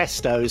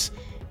manifestos,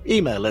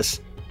 email us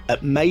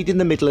at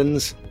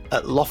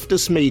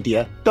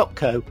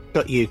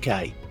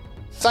madeinthemidlands@loftusmedia.co.uk.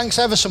 Thanks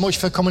ever so much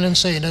for coming and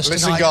seeing us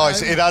Listen, tonight.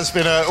 guys, it has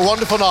been a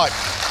wonderful night.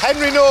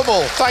 Henry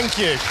Normal, thank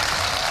you.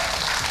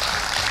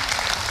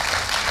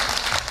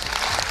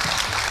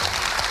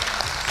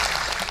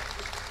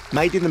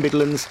 Made in the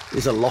Midlands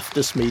is a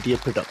Loftus Media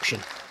production,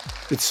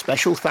 with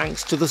special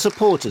thanks to the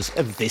supporters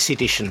of this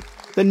edition,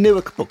 the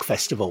Newark Book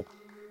Festival.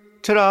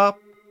 Ta-ra!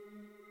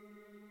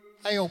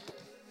 Hey up.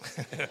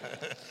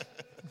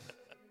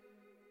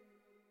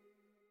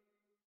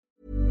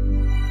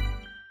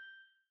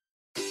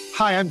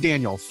 Hi, I'm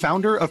Daniel,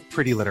 founder of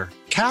Pretty Litter.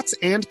 Cats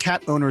and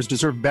cat owners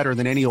deserve better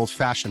than any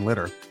old-fashioned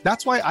litter.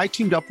 That's why I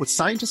teamed up with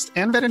scientists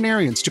and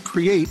veterinarians to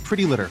create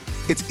Pretty Litter.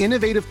 Its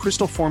innovative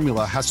crystal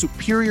formula has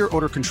superior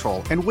odor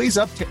control and weighs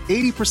up to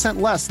 80%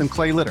 less than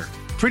clay litter.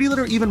 Pretty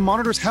Litter even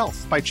monitors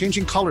health by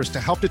changing colors to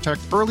help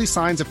detect early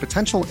signs of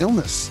potential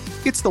illness.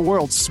 It's the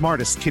world's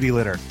smartest kitty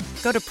litter.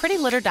 Go to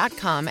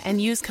prettylitter.com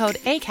and use code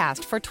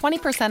ACAST for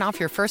 20% off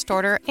your first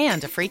order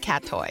and a free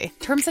cat toy.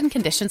 Terms and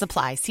conditions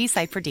apply. See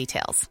site for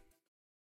details.